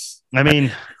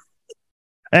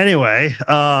anyway,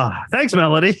 thanks,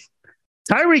 Melody.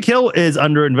 Tyreek Hill is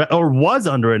was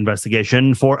under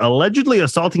investigation for allegedly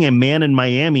assaulting a man in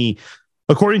Miami.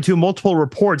 According to multiple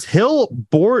reports, Hill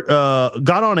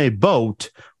got on a boat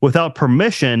without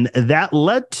permission. That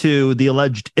led to the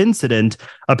alleged incident.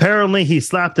 Apparently, he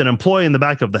slapped an employee in the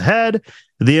back of the head.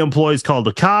 The employees called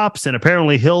the cops, and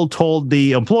apparently Hill told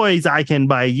the employees, "I can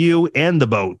buy you and the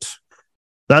boat."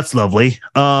 That's lovely.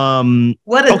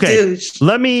 What a douche.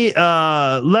 Let me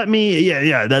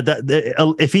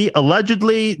if he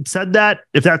allegedly said that,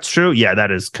 if that's true,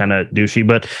 that is kind of douchey.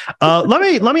 But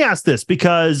let me ask this,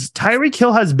 because Tyreek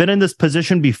Hill has been in this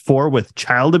position before with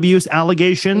child abuse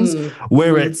allegations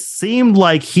where it seemed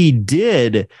like he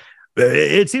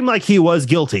was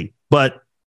guilty, but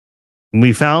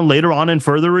we found later on in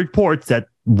further reports that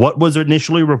what was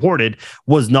initially reported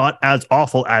was not as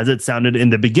awful as it sounded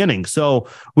in the beginning. So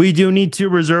we do need to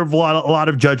reserve a lot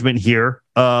of judgment here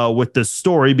with this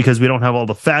story because we don't have all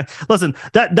the facts. Listen,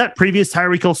 that previous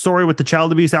Tyreek Hill story with the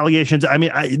child abuse allegations,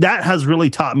 that has really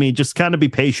taught me just kind of be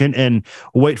patient and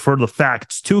wait for the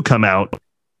facts to come out.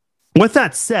 With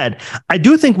that said, I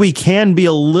do think we can be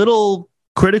a little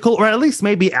critical, or at least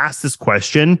maybe ask this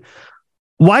question.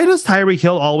 Why does Tyreek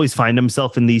Hill always find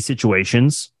himself in these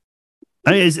situations?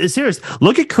 It's serious.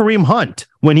 Look at Kareem Hunt.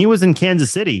 When he was in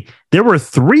Kansas City, there were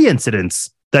 3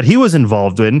 incidents that he was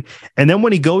involved in. And then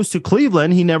when he goes to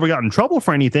Cleveland, he never got in trouble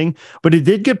for anything, but he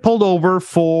did get pulled over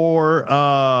for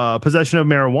possession of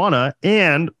marijuana.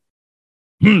 And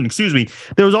excuse me,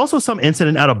 there was also some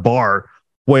incident at a bar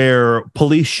where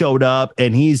police showed up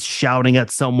and he's shouting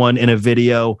at someone in a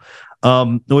video,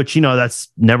 which, that's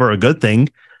never a good thing.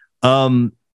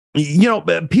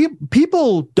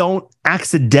 People don't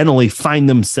accidentally find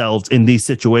themselves in these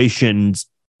situations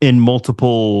in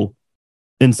multiple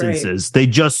instances. Right. They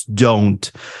just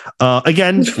don't.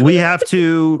 Again, we have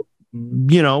to,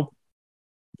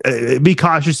 be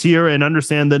cautious here and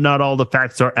understand that not all the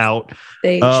facts are out.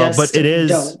 They just but it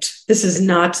is, don't. This is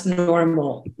not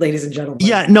normal, ladies and gentlemen.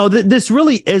 Yeah, no, this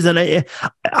really isn't.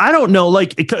 I don't know.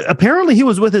 Apparently he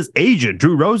was with his agent,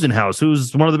 Drew Rosenhaus,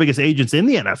 who's one of the biggest agents in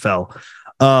the NFL.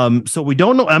 So we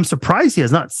don't know. I'm surprised he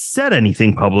has not said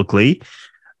anything publicly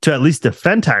to at least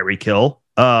defend Tyreek Hill.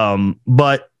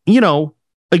 But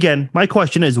again, my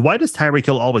question is, why does Tyreek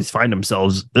Hill always find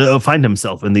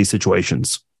himself in these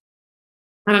situations?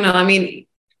 I don't know.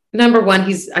 Number one,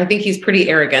 I think he's pretty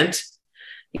arrogant,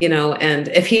 and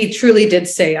if he truly did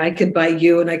say, I could buy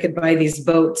you and I could buy these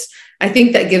boats, I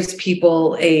think that gives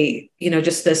people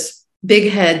just this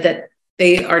big head that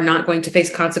they are not going to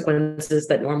face consequences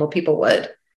that normal people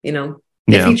would,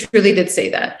 if he truly did say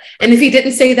that. And if he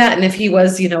didn't say that, and if he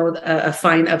was, a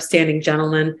fine, upstanding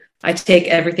gentleman, I take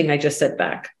everything I just said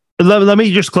back. Let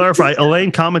me just clarify.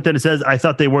 Elaine commented and says, I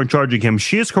thought they weren't charging him.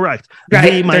 She is correct. Right,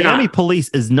 the Miami police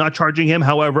is not charging him.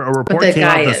 However, a report came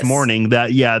out this morning that,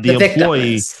 the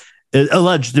employee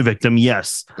Alleged victim,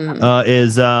 yes,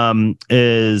 is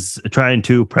trying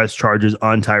to press charges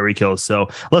on Tyreek Hill. So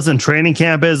listen, training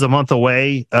camp is a month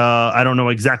away. I don't know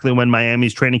exactly when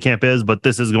Miami's training camp is, but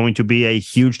this is going to be a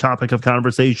huge topic of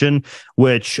conversation,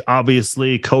 which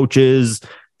obviously coaches,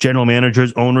 general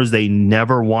managers, owners, they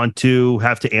never want to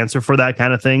have to answer for that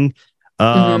kind of thing.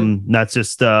 That's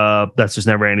just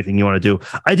never anything you want to do.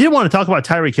 I did want to talk about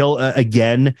Tyreek Hill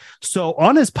again. So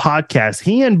on his podcast,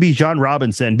 he and Bijan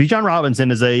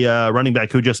Robinson is a running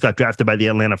back who just got drafted by the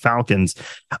Atlanta Falcons.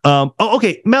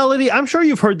 Okay, Melody, I'm sure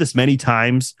you've heard this many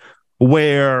times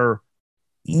where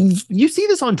you see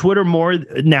this on Twitter more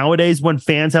nowadays when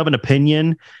fans have an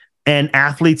opinion and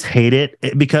athletes hate it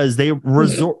because they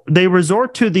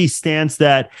resort to the stance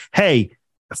that, hey,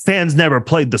 fans never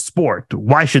played the sport.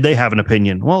 Why should they have an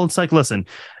opinion? Well, it's like, listen,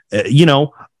 a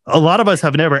lot of us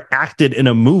have never acted in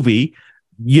a movie.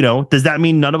 Does that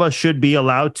mean none of us should be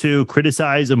allowed to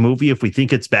criticize a movie if we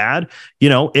think it's bad?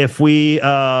 If we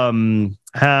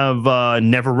have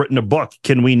never written a book,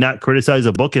 can we not criticize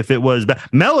a book if it was bad?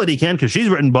 Melody can, because she's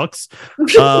written books.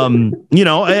 But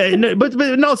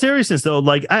no seriousness though,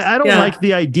 like I don't like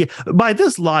the idea by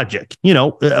this logic.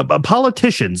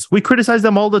 Politicians, we criticize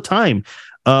them all the time.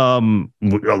 A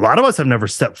lot of us have never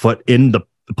stepped foot in the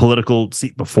political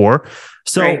seat before.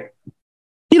 So, right.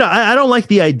 I don't like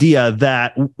the idea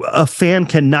that a fan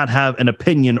cannot have an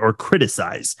opinion or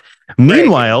criticize.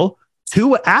 Meanwhile,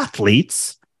 two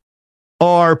athletes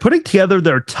are putting together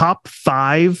their top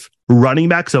 5 running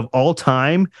backs of all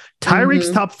time.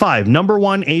 Tyreek's top 5. Number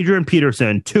 1, Adrian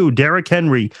Peterson. 2, Derrick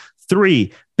Henry.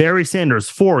 3, Barry Sanders.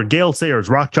 4, Gale Sayers,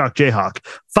 Rock Chalk Jayhawk.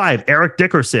 5, Eric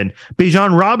Dickerson.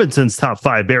 Bijan Robinson's top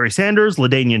 5, Barry Sanders,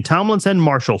 LaDainian Tomlinson,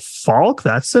 Marshall Faulk.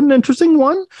 That's an interesting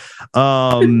one.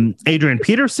 Adrian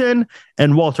Peterson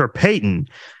and Walter Payton.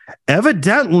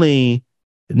 Evidently,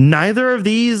 neither of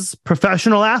these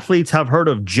professional athletes have heard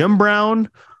of Jim Brown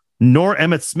nor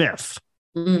Emmitt Smith.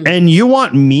 And you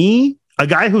want me, a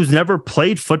guy who's never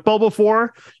played football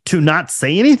before, to not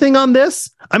say anything on this?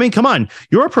 I mean, come on.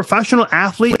 You're a professional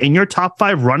athlete and your top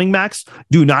 5 running backs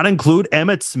do not include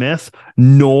Emmitt Smith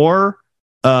nor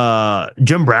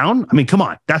Jim Brown. I mean, come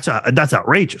on. That's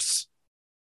outrageous.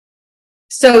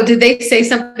 So did they say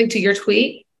something to your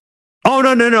tweet? Oh,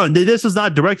 no. This was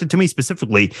not directed to me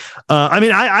specifically. I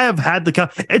mean, I have had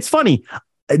it's funny.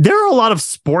 There are a lot of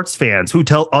sports fans who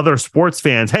tell other sports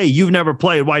fans, hey, you've never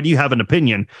played. Why do you have an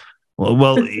opinion?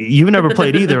 Well, you've never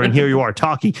played either, and here you are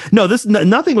talking. No,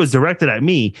 nothing was directed at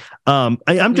me.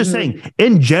 I'm just saying,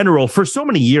 in general, for so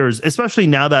many years, especially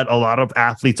now that a lot of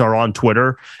athletes are on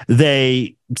Twitter,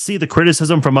 they see the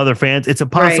criticism from other fans. It's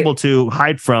impossible to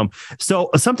hide from. So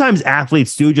sometimes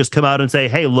athletes do just come out and say,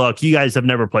 hey, look, you guys have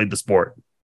never played the sport.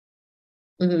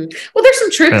 Well, there's some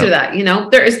truth to that.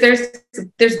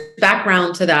 There's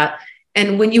background to that.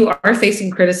 And when you are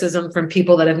facing criticism from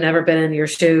people that have never been in your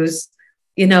shoes,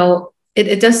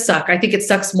 it does suck. I think it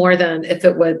sucks more than if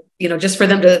it would, just for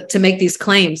them to make these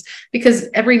claims, because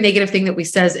every negative thing that we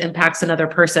says impacts another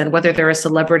person, whether they're a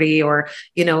celebrity or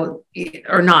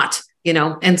not,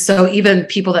 and so even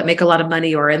people that make a lot of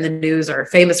money or in the news or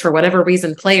famous for whatever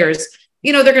reason, players,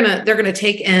 they're going to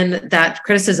take in that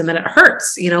criticism, and it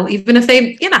hurts, even if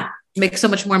they, make so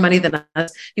much more money than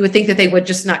us, you would think that they would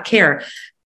just not care.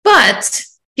 But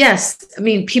yes, I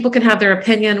mean, people can have their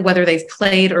opinion, whether they've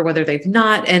played or whether they've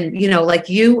not. And, like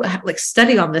you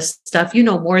study on this stuff,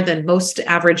 more than most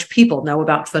average people know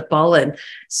about football. And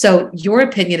so your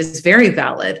opinion is very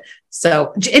valid.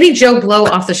 So any Joe Blow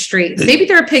off the street, maybe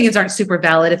their opinions aren't super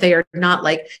valid if they are not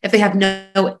if they have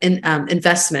no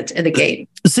investment in the game.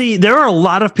 See, there are a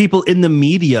lot of people in the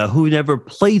media who never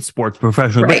played sports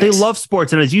professionally, but they love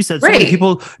sports. And as you said, so many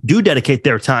people do dedicate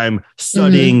their time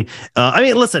studying. I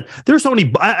mean, listen, there's so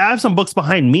many, I have some books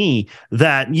behind me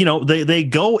that, they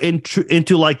go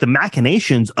into like the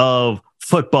machinations of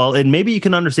football, and maybe you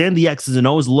can understand the X's and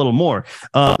O's a little more.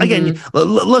 Again,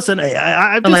 listen,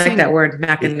 I like that word,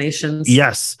 machinations.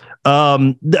 Yes. I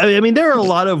mean, there are a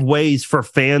lot of ways for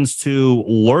fans to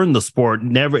learn the sport,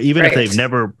 even if they've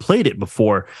never played it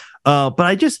before. But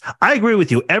I agree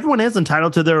with you. Everyone is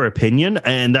entitled to their opinion,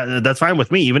 and that's fine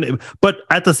with me. But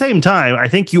at the same time, I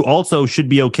think you also should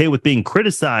be okay with being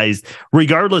criticized,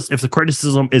 regardless if the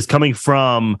criticism is coming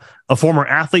from a former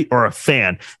athlete or a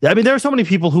fan. I mean, there are so many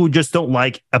people who just don't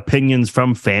like opinions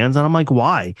from fans, and I'm like,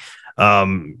 why?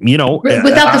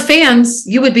 Without the fans,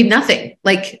 you would be nothing.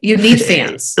 Like, you need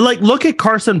fans. Like, look at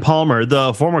Carson Palmer,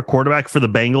 the former quarterback for the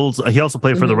Bengals. He also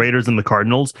played for the Raiders and the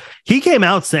Cardinals. He came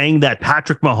out saying that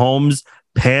Patrick Mahomes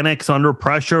panics under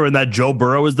pressure and that Joe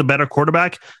Burrow is the better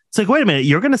quarterback. It's like, wait a minute,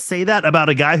 you're going to say that about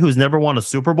a guy who's never won a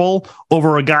Super Bowl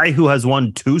over a guy who has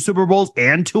won 2 Super Bowls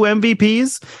and 2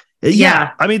 MVPs?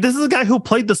 Yeah. I mean, this is a guy who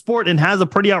played the sport and has a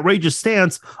pretty outrageous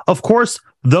stance. Of course,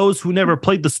 those who never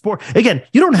played the sport, again,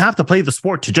 you don't have to play the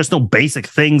sport to just know basic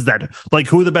things that like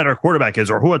who the better quarterback is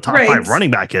or who a top 5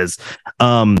 running back is.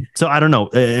 So I don't know.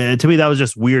 To me, that was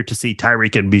just weird to see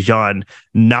Tyreek and Bijan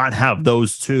not have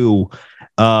those two.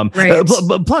 But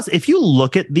plus, if you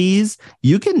look at these,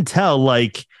 you can tell,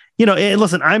 like, you know, and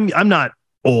listen, I'm not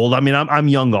old. I mean, I'm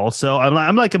young also.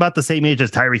 I'm like about the same age as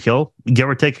Tyreek Hill, give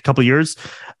or take a couple years.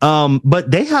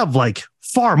 But they have like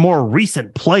far more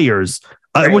recent players,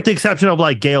 with the exception of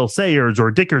like Gale Sayers or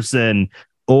Dickerson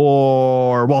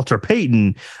or Walter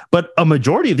Payton. But a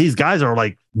majority of these guys are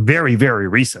like very, very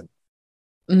recent.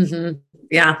 Mm-hmm.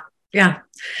 Yeah.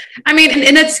 I mean,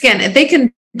 and it's, again, they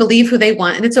can believe who they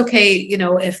want, and it's okay. You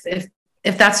know, if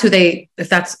that's who they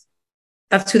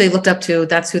looked up to,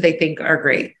 that's who they think are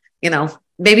great. You know,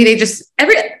 maybe they just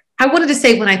I wanted to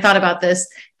say when I thought about this,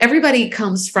 everybody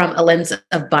comes from a lens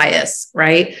of bias,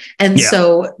 right? And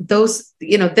so those,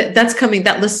 you know,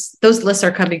 those lists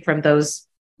are coming from those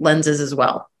lenses as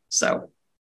well. So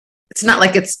it's not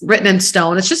like it's written in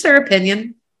stone. It's just their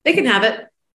opinion. They can have it.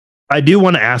 I do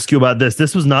want to ask you about this.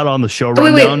 This was not on the show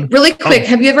rundown. Wait, really quick.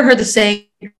 Have you ever heard the saying,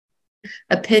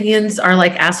 opinions are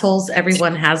like assholes?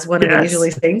 Everyone has one, and they usually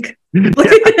think. This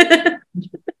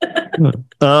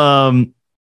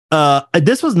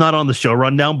was not on the show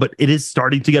rundown, but it is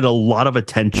starting to get a lot of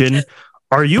attention.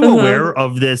 Are you aware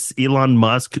of this Elon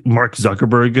Musk, Mark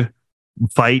Zuckerberg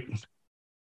fight?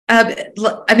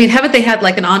 I mean, haven't they had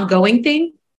like an ongoing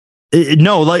thing?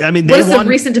 No, like, I mean, what's the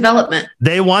recent development?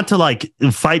 They want to like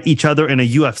fight each other in a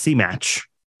UFC match.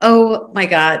 Oh my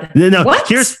God. No, what?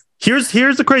 Here's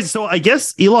the crazy. So I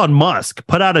guess Elon Musk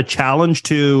put out a challenge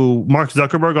to Mark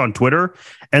Zuckerberg on Twitter,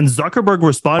 and Zuckerberg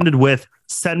responded with,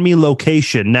 "Send me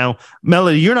location." Now,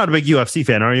 Melody, you're not a big UFC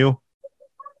fan, are you?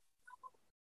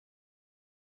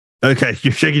 Okay,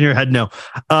 you're shaking your head no.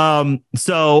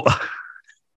 So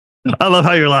I love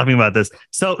how you're laughing about this.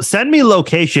 So "send me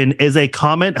location" is a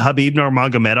comment Khabib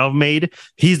Nurmagomedov made.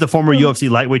 He's the former UFC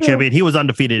lightweight champion. He was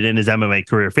undefeated in his MMA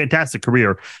career. Fantastic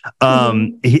career.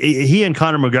 He and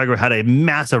Conor McGregor had a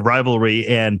massive rivalry.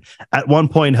 And at one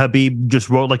point, Khabib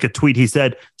just wrote like a tweet. He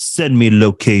said, "Send me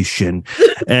location."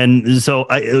 And so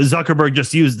Zuckerberg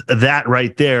just used that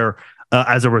right there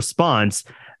as a response.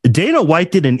 Dana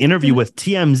White did an interview with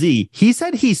TMZ. He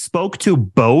said he spoke to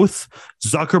both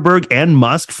Zuckerberg and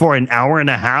Musk for an hour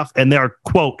and a half, and they're,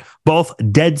 quote, both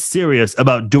dead serious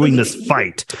about doing this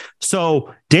fight.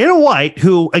 So Dana White,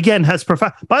 who again has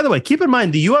by the way, keep in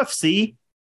mind the UFC,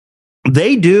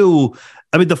 they do.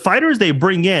 I mean, the fighters they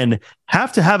bring in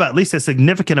have to have at least a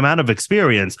significant amount of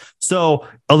experience. So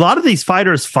a lot of these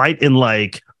fighters fight in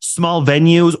like small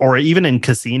venues or even in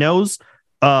casinos,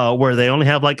 where they only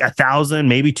have like 1,000,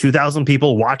 maybe 2,000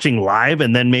 people watching live,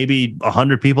 and then maybe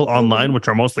 100 people online, which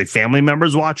are mostly family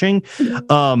members watching.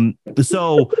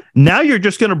 So now you're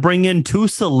just going to bring in 2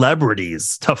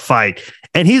 celebrities to fight,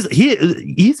 and he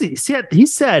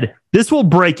said this will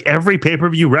break every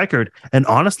pay-per-view record, and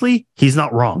honestly, he's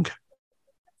not wrong.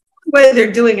 Way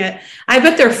they're doing it, I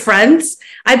bet they're friends.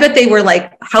 I bet they were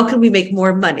like, "How can we make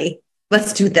more money?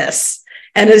 Let's do this."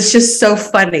 And it's just so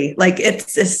funny. Like,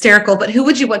 it's hysterical. But who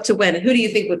would you want to win? Who do you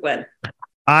think would win?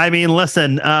 I mean,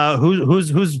 listen, who's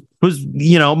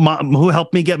you know, who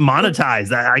helped me get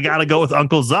monetized? I got to go with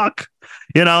Uncle Zuck.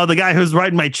 You know, the guy who's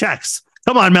writing my checks.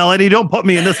 Come on, Melody, don't put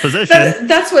me in this position.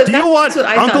 That's what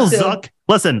I Uncle thought Zuck?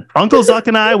 Listen, Uncle Zuck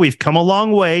and I, we've come a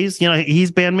long ways. You know,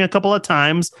 he's banned me a couple of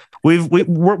times.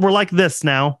 We're like this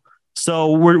now.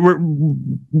 So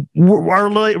our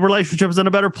relationship is in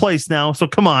a better place now. So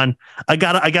come on, I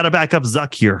gotta back up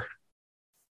Zuck here.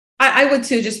 I would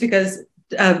too, just because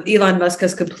Elon Musk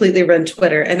has completely run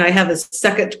Twitter, and I have a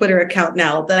second Twitter account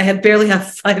now that I barely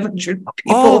have 500 people.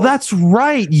 Oh, that's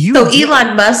right. So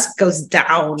Elon Musk goes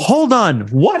down. Hold on,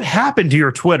 what happened to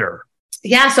your Twitter?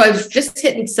 Yeah, so I was just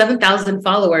hitting 7,000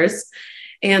 followers,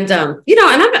 and you know,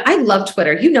 and I love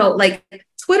Twitter. You know, like,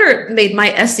 Twitter made my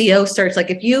SEO search.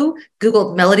 Like, if you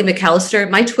Googled Melody McAllister,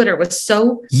 my Twitter was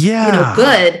so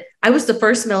good. I was the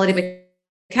first Melody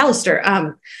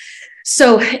McAllister.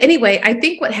 So anyway, I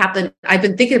think what happened, I've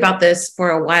been thinking about this for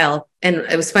a while, and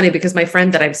it was funny because my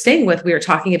friend that I'm staying with, we were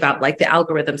talking about like the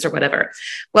algorithms or whatever.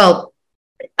 Well,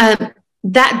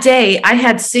 that day I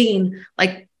had seen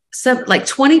like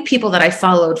 20 people that I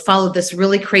followed this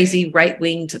really crazy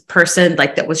right-winged person,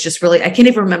 like, that was just really, I can't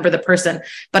even remember the person,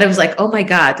 but I was like, oh my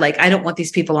God, like, I don't want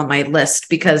these people on my list,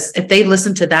 because if they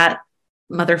listen to that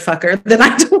motherfucker, then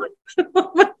I don't.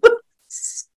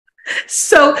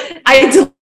 So I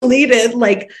deleted,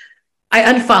 like, I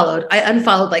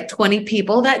unfollowed like 20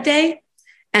 people that day.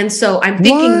 And so I'm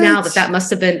thinking now that must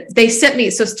have been,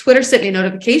 so Twitter sent me a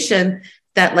notification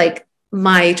that like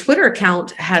my Twitter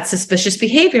account had suspicious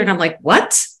behavior. And I'm like,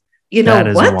 what? You know, that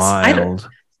is what? wild.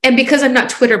 And because I'm not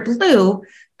Twitter blue,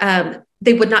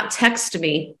 they would not text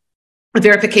me a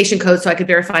verification code so I could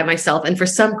verify myself. And for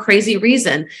some crazy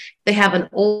reason, they have an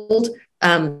old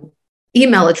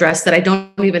email address that I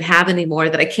don't even have anymore,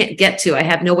 that I can't get to. I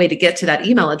have no way to get to that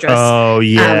email address. Oh,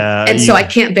 yeah. And so I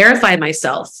can't verify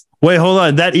myself. Wait, hold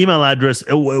on. That email address,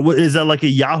 is that like a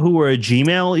Yahoo or a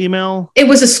Gmail email? It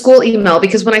was a school email,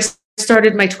 because when I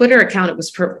started my Twitter account, it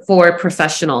was for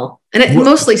professional, and it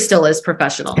mostly still is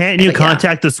professional. Can't you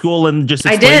contact the school and just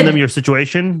explain them your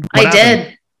situation? I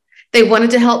did. They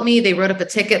wanted to help me. They wrote up a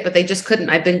ticket, but they just couldn't.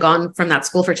 I've been gone from that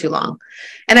school for too long.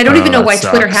 And I don't even know why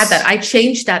Twitter had that. I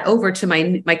changed that over to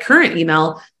my current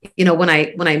email, you know, when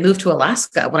I moved to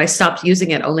Alaska, when I stopped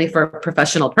using it only for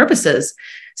professional purposes.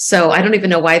 So I don't even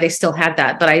know why they still had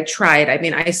that, but I tried. I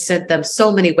mean, I sent them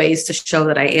so many ways to show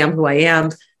that I am who I am,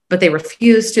 but they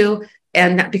refused to.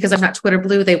 And because I'm not Twitter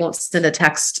blue, they won't send a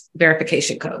text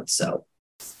verification code. So,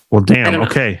 well, damn.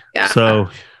 Okay. Yeah. So,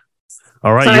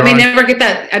 all right. So I may never get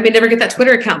that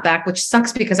Twitter account back, which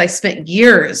sucks because I spent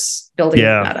years building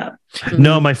that up. Mm-hmm.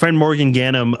 No, my friend Morgan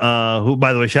Ganem, who,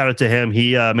 by the way, shout out to him.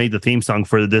 He made the theme song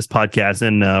for this podcast,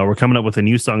 and we're coming up with a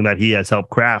new song that he has helped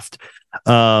craft.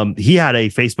 He had a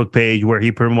Facebook page where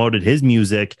he promoted his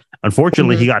music.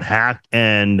 Unfortunately, he got hacked,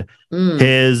 and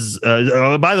his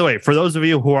by the way, for those of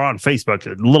you who are on Facebook,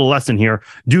 a little lesson here: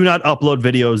 do not upload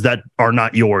videos that are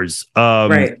not yours.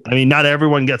 Right. I mean, not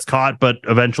everyone gets caught, but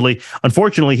eventually,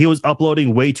 unfortunately, he was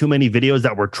uploading way too many videos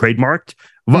that were trademarked.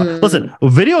 Listen,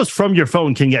 videos from your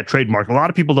phone can get trademarked. A lot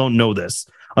of people don't know this.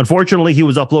 Unfortunately, he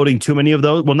was uploading too many of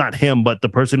those. Well, not him, but the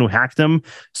person who hacked him.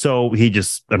 So he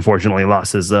just unfortunately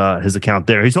lost his account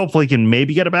there. He's hopefully can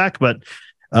maybe get it back, but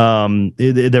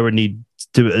there would need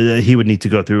to he would need to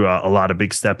go through a lot of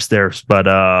big steps there. But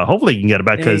hopefully he can get it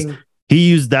back, because he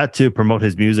used that to promote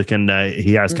his music, and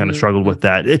he has kind of struggled with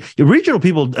that. Regional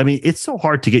people, I mean, it's so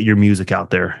hard to get your music out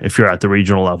there if you're at the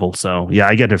regional level. So yeah,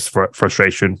 I get his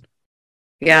frustration.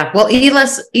 Yeah, well,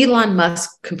 Elon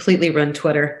Musk completely run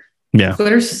Twitter. Yeah,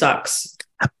 Twitter sucks.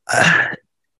 I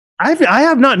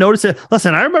have not noticed it.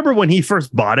 Listen, I remember when he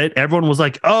first bought it, everyone was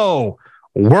like, "Oh,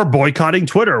 we're boycotting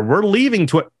Twitter. We're leaving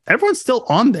Twitter." Everyone's still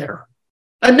on there.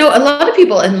 No, a lot of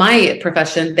people in my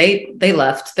profession, they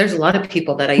left. There's a lot of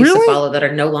people that I used to follow that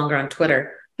are no longer on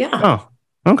Twitter. Yeah. Oh,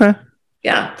 okay.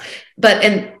 Yeah,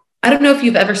 and I don't know if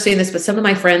you've ever seen this, but some of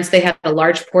my friends, they had a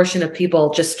large portion of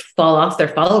people just fall off their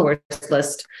followers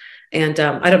list. And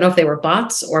I don't know if they were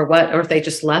bots or what, or if they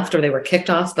just left or they were kicked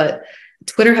off, but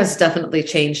Twitter has definitely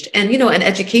changed. And, you know, in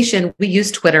education, we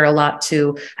use Twitter a lot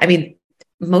too. I mean,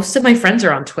 most of my friends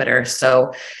are on Twitter.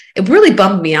 So it really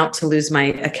bummed me out to lose my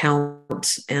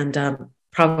account and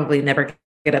probably never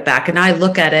get it back. And I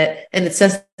look at it and it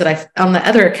says that on the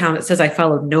other account, it says I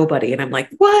followed nobody. And I'm like,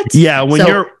 what? Yeah. When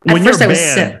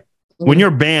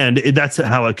you're banned, that's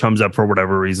how it comes up for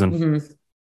whatever reason. Mm-hmm.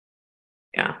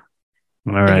 Yeah.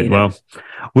 All right. Well,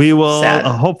 we will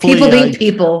hopefully people being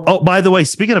people. Oh, by the way,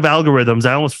 speaking of algorithms,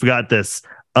 I almost forgot this.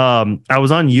 I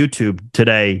was on YouTube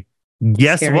today.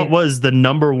 Guess what was the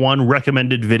number one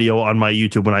recommended video on my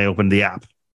YouTube when I opened the app?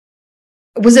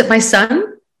 Was it my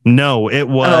son? No, it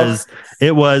was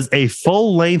a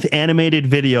full-length animated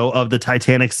video of the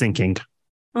Titanic sinking.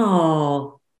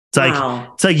 Oh. It's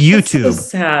like YouTube. That's so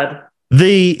sad.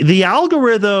 The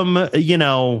algorithm, you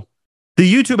know, the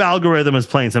YouTube algorithm is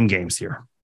playing some games here.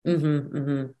 Mm-hmm,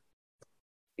 mm-hmm.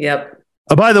 Yep.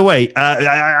 By the way,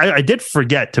 I did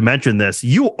forget to mention this.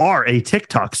 You are a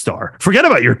TikTok star. Forget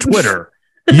about your Twitter.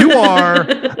 You are.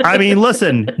 I mean,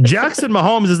 listen, Jackson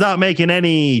Mahomes is not making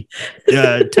any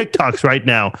TikToks right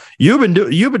now.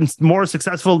 You've been more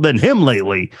successful than him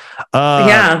lately.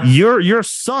 Your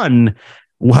son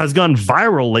has gone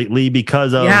viral lately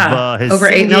because of his over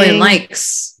singing. 8 million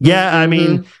likes. Yeah, I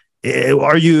mean.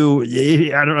 Are you?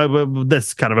 I don't know.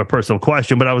 That's kind of a personal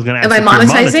question, but I was going to ask. Am I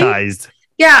monetized?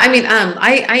 Yeah, I mean,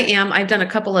 I am. I've done a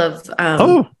couple of.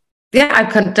 I've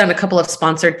done a couple of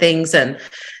sponsored things, and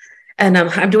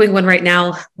I'm doing one right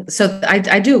now. So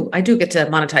I do get to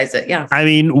monetize it. Yeah. I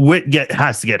mean, Whit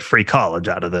has to get free college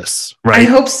out of this, right? I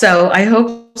hope so.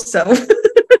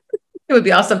 It would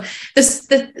be awesome.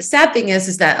 The sad thing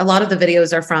is that a lot of the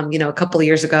videos are from, a couple of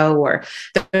years ago, or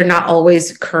they're not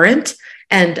always current.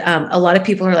 And a lot of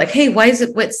people are like, hey, why is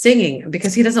it Wit singing?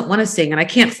 Because he doesn't want to sing, and I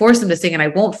can't force him to sing, and I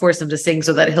won't force him to sing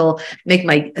so that he'll make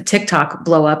my TikTok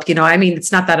blow up. I mean,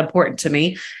 it's not that important to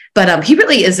me, but he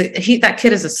really is. That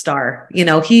kid is a star.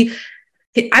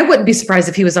 I wouldn't be surprised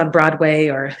if he was on Broadway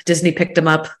or Disney picked him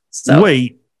up. So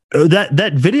wait,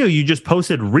 that video you just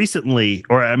posted recently,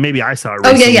 or maybe I saw it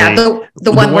recently. Oh yeah.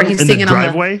 The one where he's singing the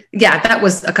driveway? on the, yeah, that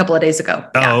was a couple of days ago.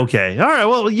 Yeah. Oh, okay. All right.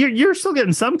 Well, you're still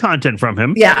getting some content from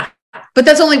him. Yeah. But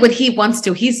that's only when he wants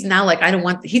to. He's now like,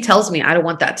 he tells me I don't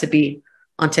want that to be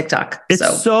on TikTok.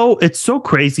 It's so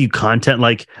crazy content.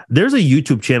 Like there's a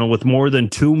YouTube channel with more than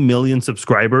 2 million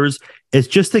subscribers. It's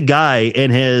just a guy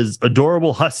and his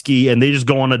adorable husky, and they just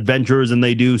go on adventures and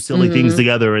they do silly things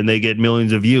together and they get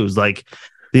millions of views. Like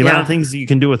the amount of things that you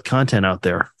can do with content out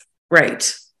there.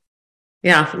 Right.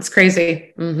 Yeah. It's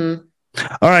crazy. Mm-hmm.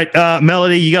 All right,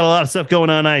 Melody, you got a lot of stuff going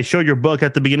on. I showed your book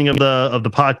at the beginning of the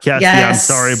podcast. Yes.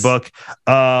 The I'm Sorry book.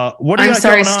 What do you got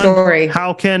going story. On?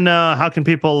 How can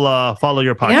people follow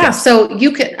your podcast? Yeah, so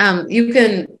you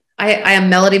can. I am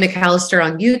Melody McAllister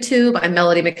on YouTube. I'm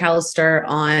Melody McAllister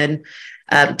on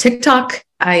TikTok.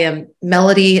 I am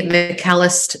Melody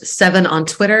McAllist 7 on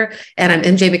Twitter, and I'm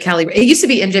MJ McCallie. It used to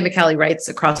be MJ McCallie Writes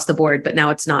across the board, but now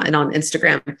it's not. And on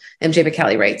Instagram, MJ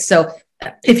McCallie Writes. So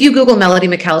if you Google Melody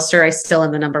McAllister, I still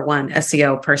am the #1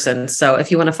 SEO person. So if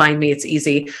you want to find me, it's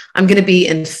easy. I'm going to be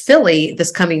in Philly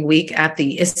this coming week at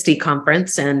the ISTE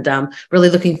conference, and really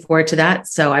looking forward to that.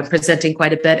 So I'm presenting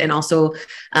quite a bit, and also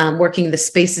working the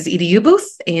Spaces EDU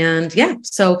booth. And yeah,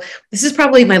 so this is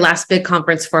probably my last big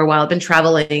conference for a while. I've been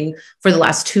traveling for the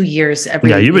last 2 years.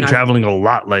 You've been traveling a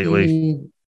lot lately.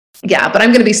 Yeah, but I'm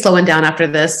going to be slowing down after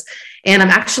this. And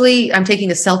I'm taking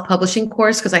a self-publishing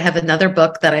course because I have another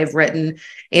book that I've written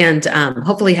and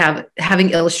hopefully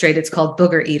having illustrated. It's called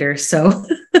Booger Eater. So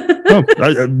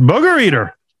Booger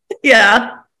Eater.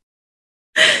 Yeah.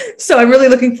 So I'm really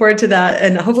looking forward to that.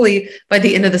 And hopefully by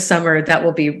the end of the summer, that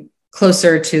will be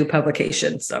closer to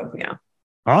publication. So yeah.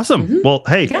 Awesome. Mm-hmm. Well,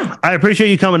 hey, I appreciate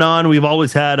you coming on. We've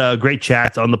always had great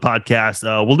chats on the podcast.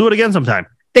 We'll do it again sometime.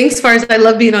 Thanks, Farz. I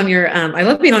love being on your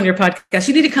podcast.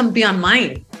 You need to come be on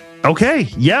mine. Okay.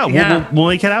 Yeah. We'll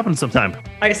make it happen sometime. All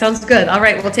right. Sounds good. All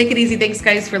right. Well, take it easy. Thanks,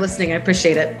 guys, for listening. I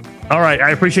appreciate it. All right. I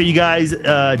appreciate you guys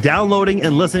downloading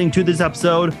and listening to this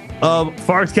episode of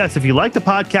Farz Cast. If you like the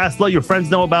podcast, let your friends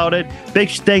know about it.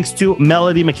 Big thanks to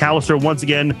Melody McAllister once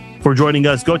again for joining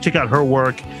us. Go check out her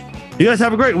work. You guys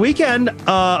have a great weekend.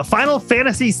 Final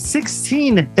Fantasy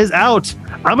 16 is out.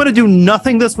 I'm going to do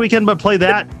nothing this weekend but play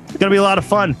that. It's going to be a lot of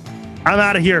fun. I'm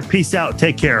out of here. Peace out.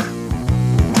 Take care.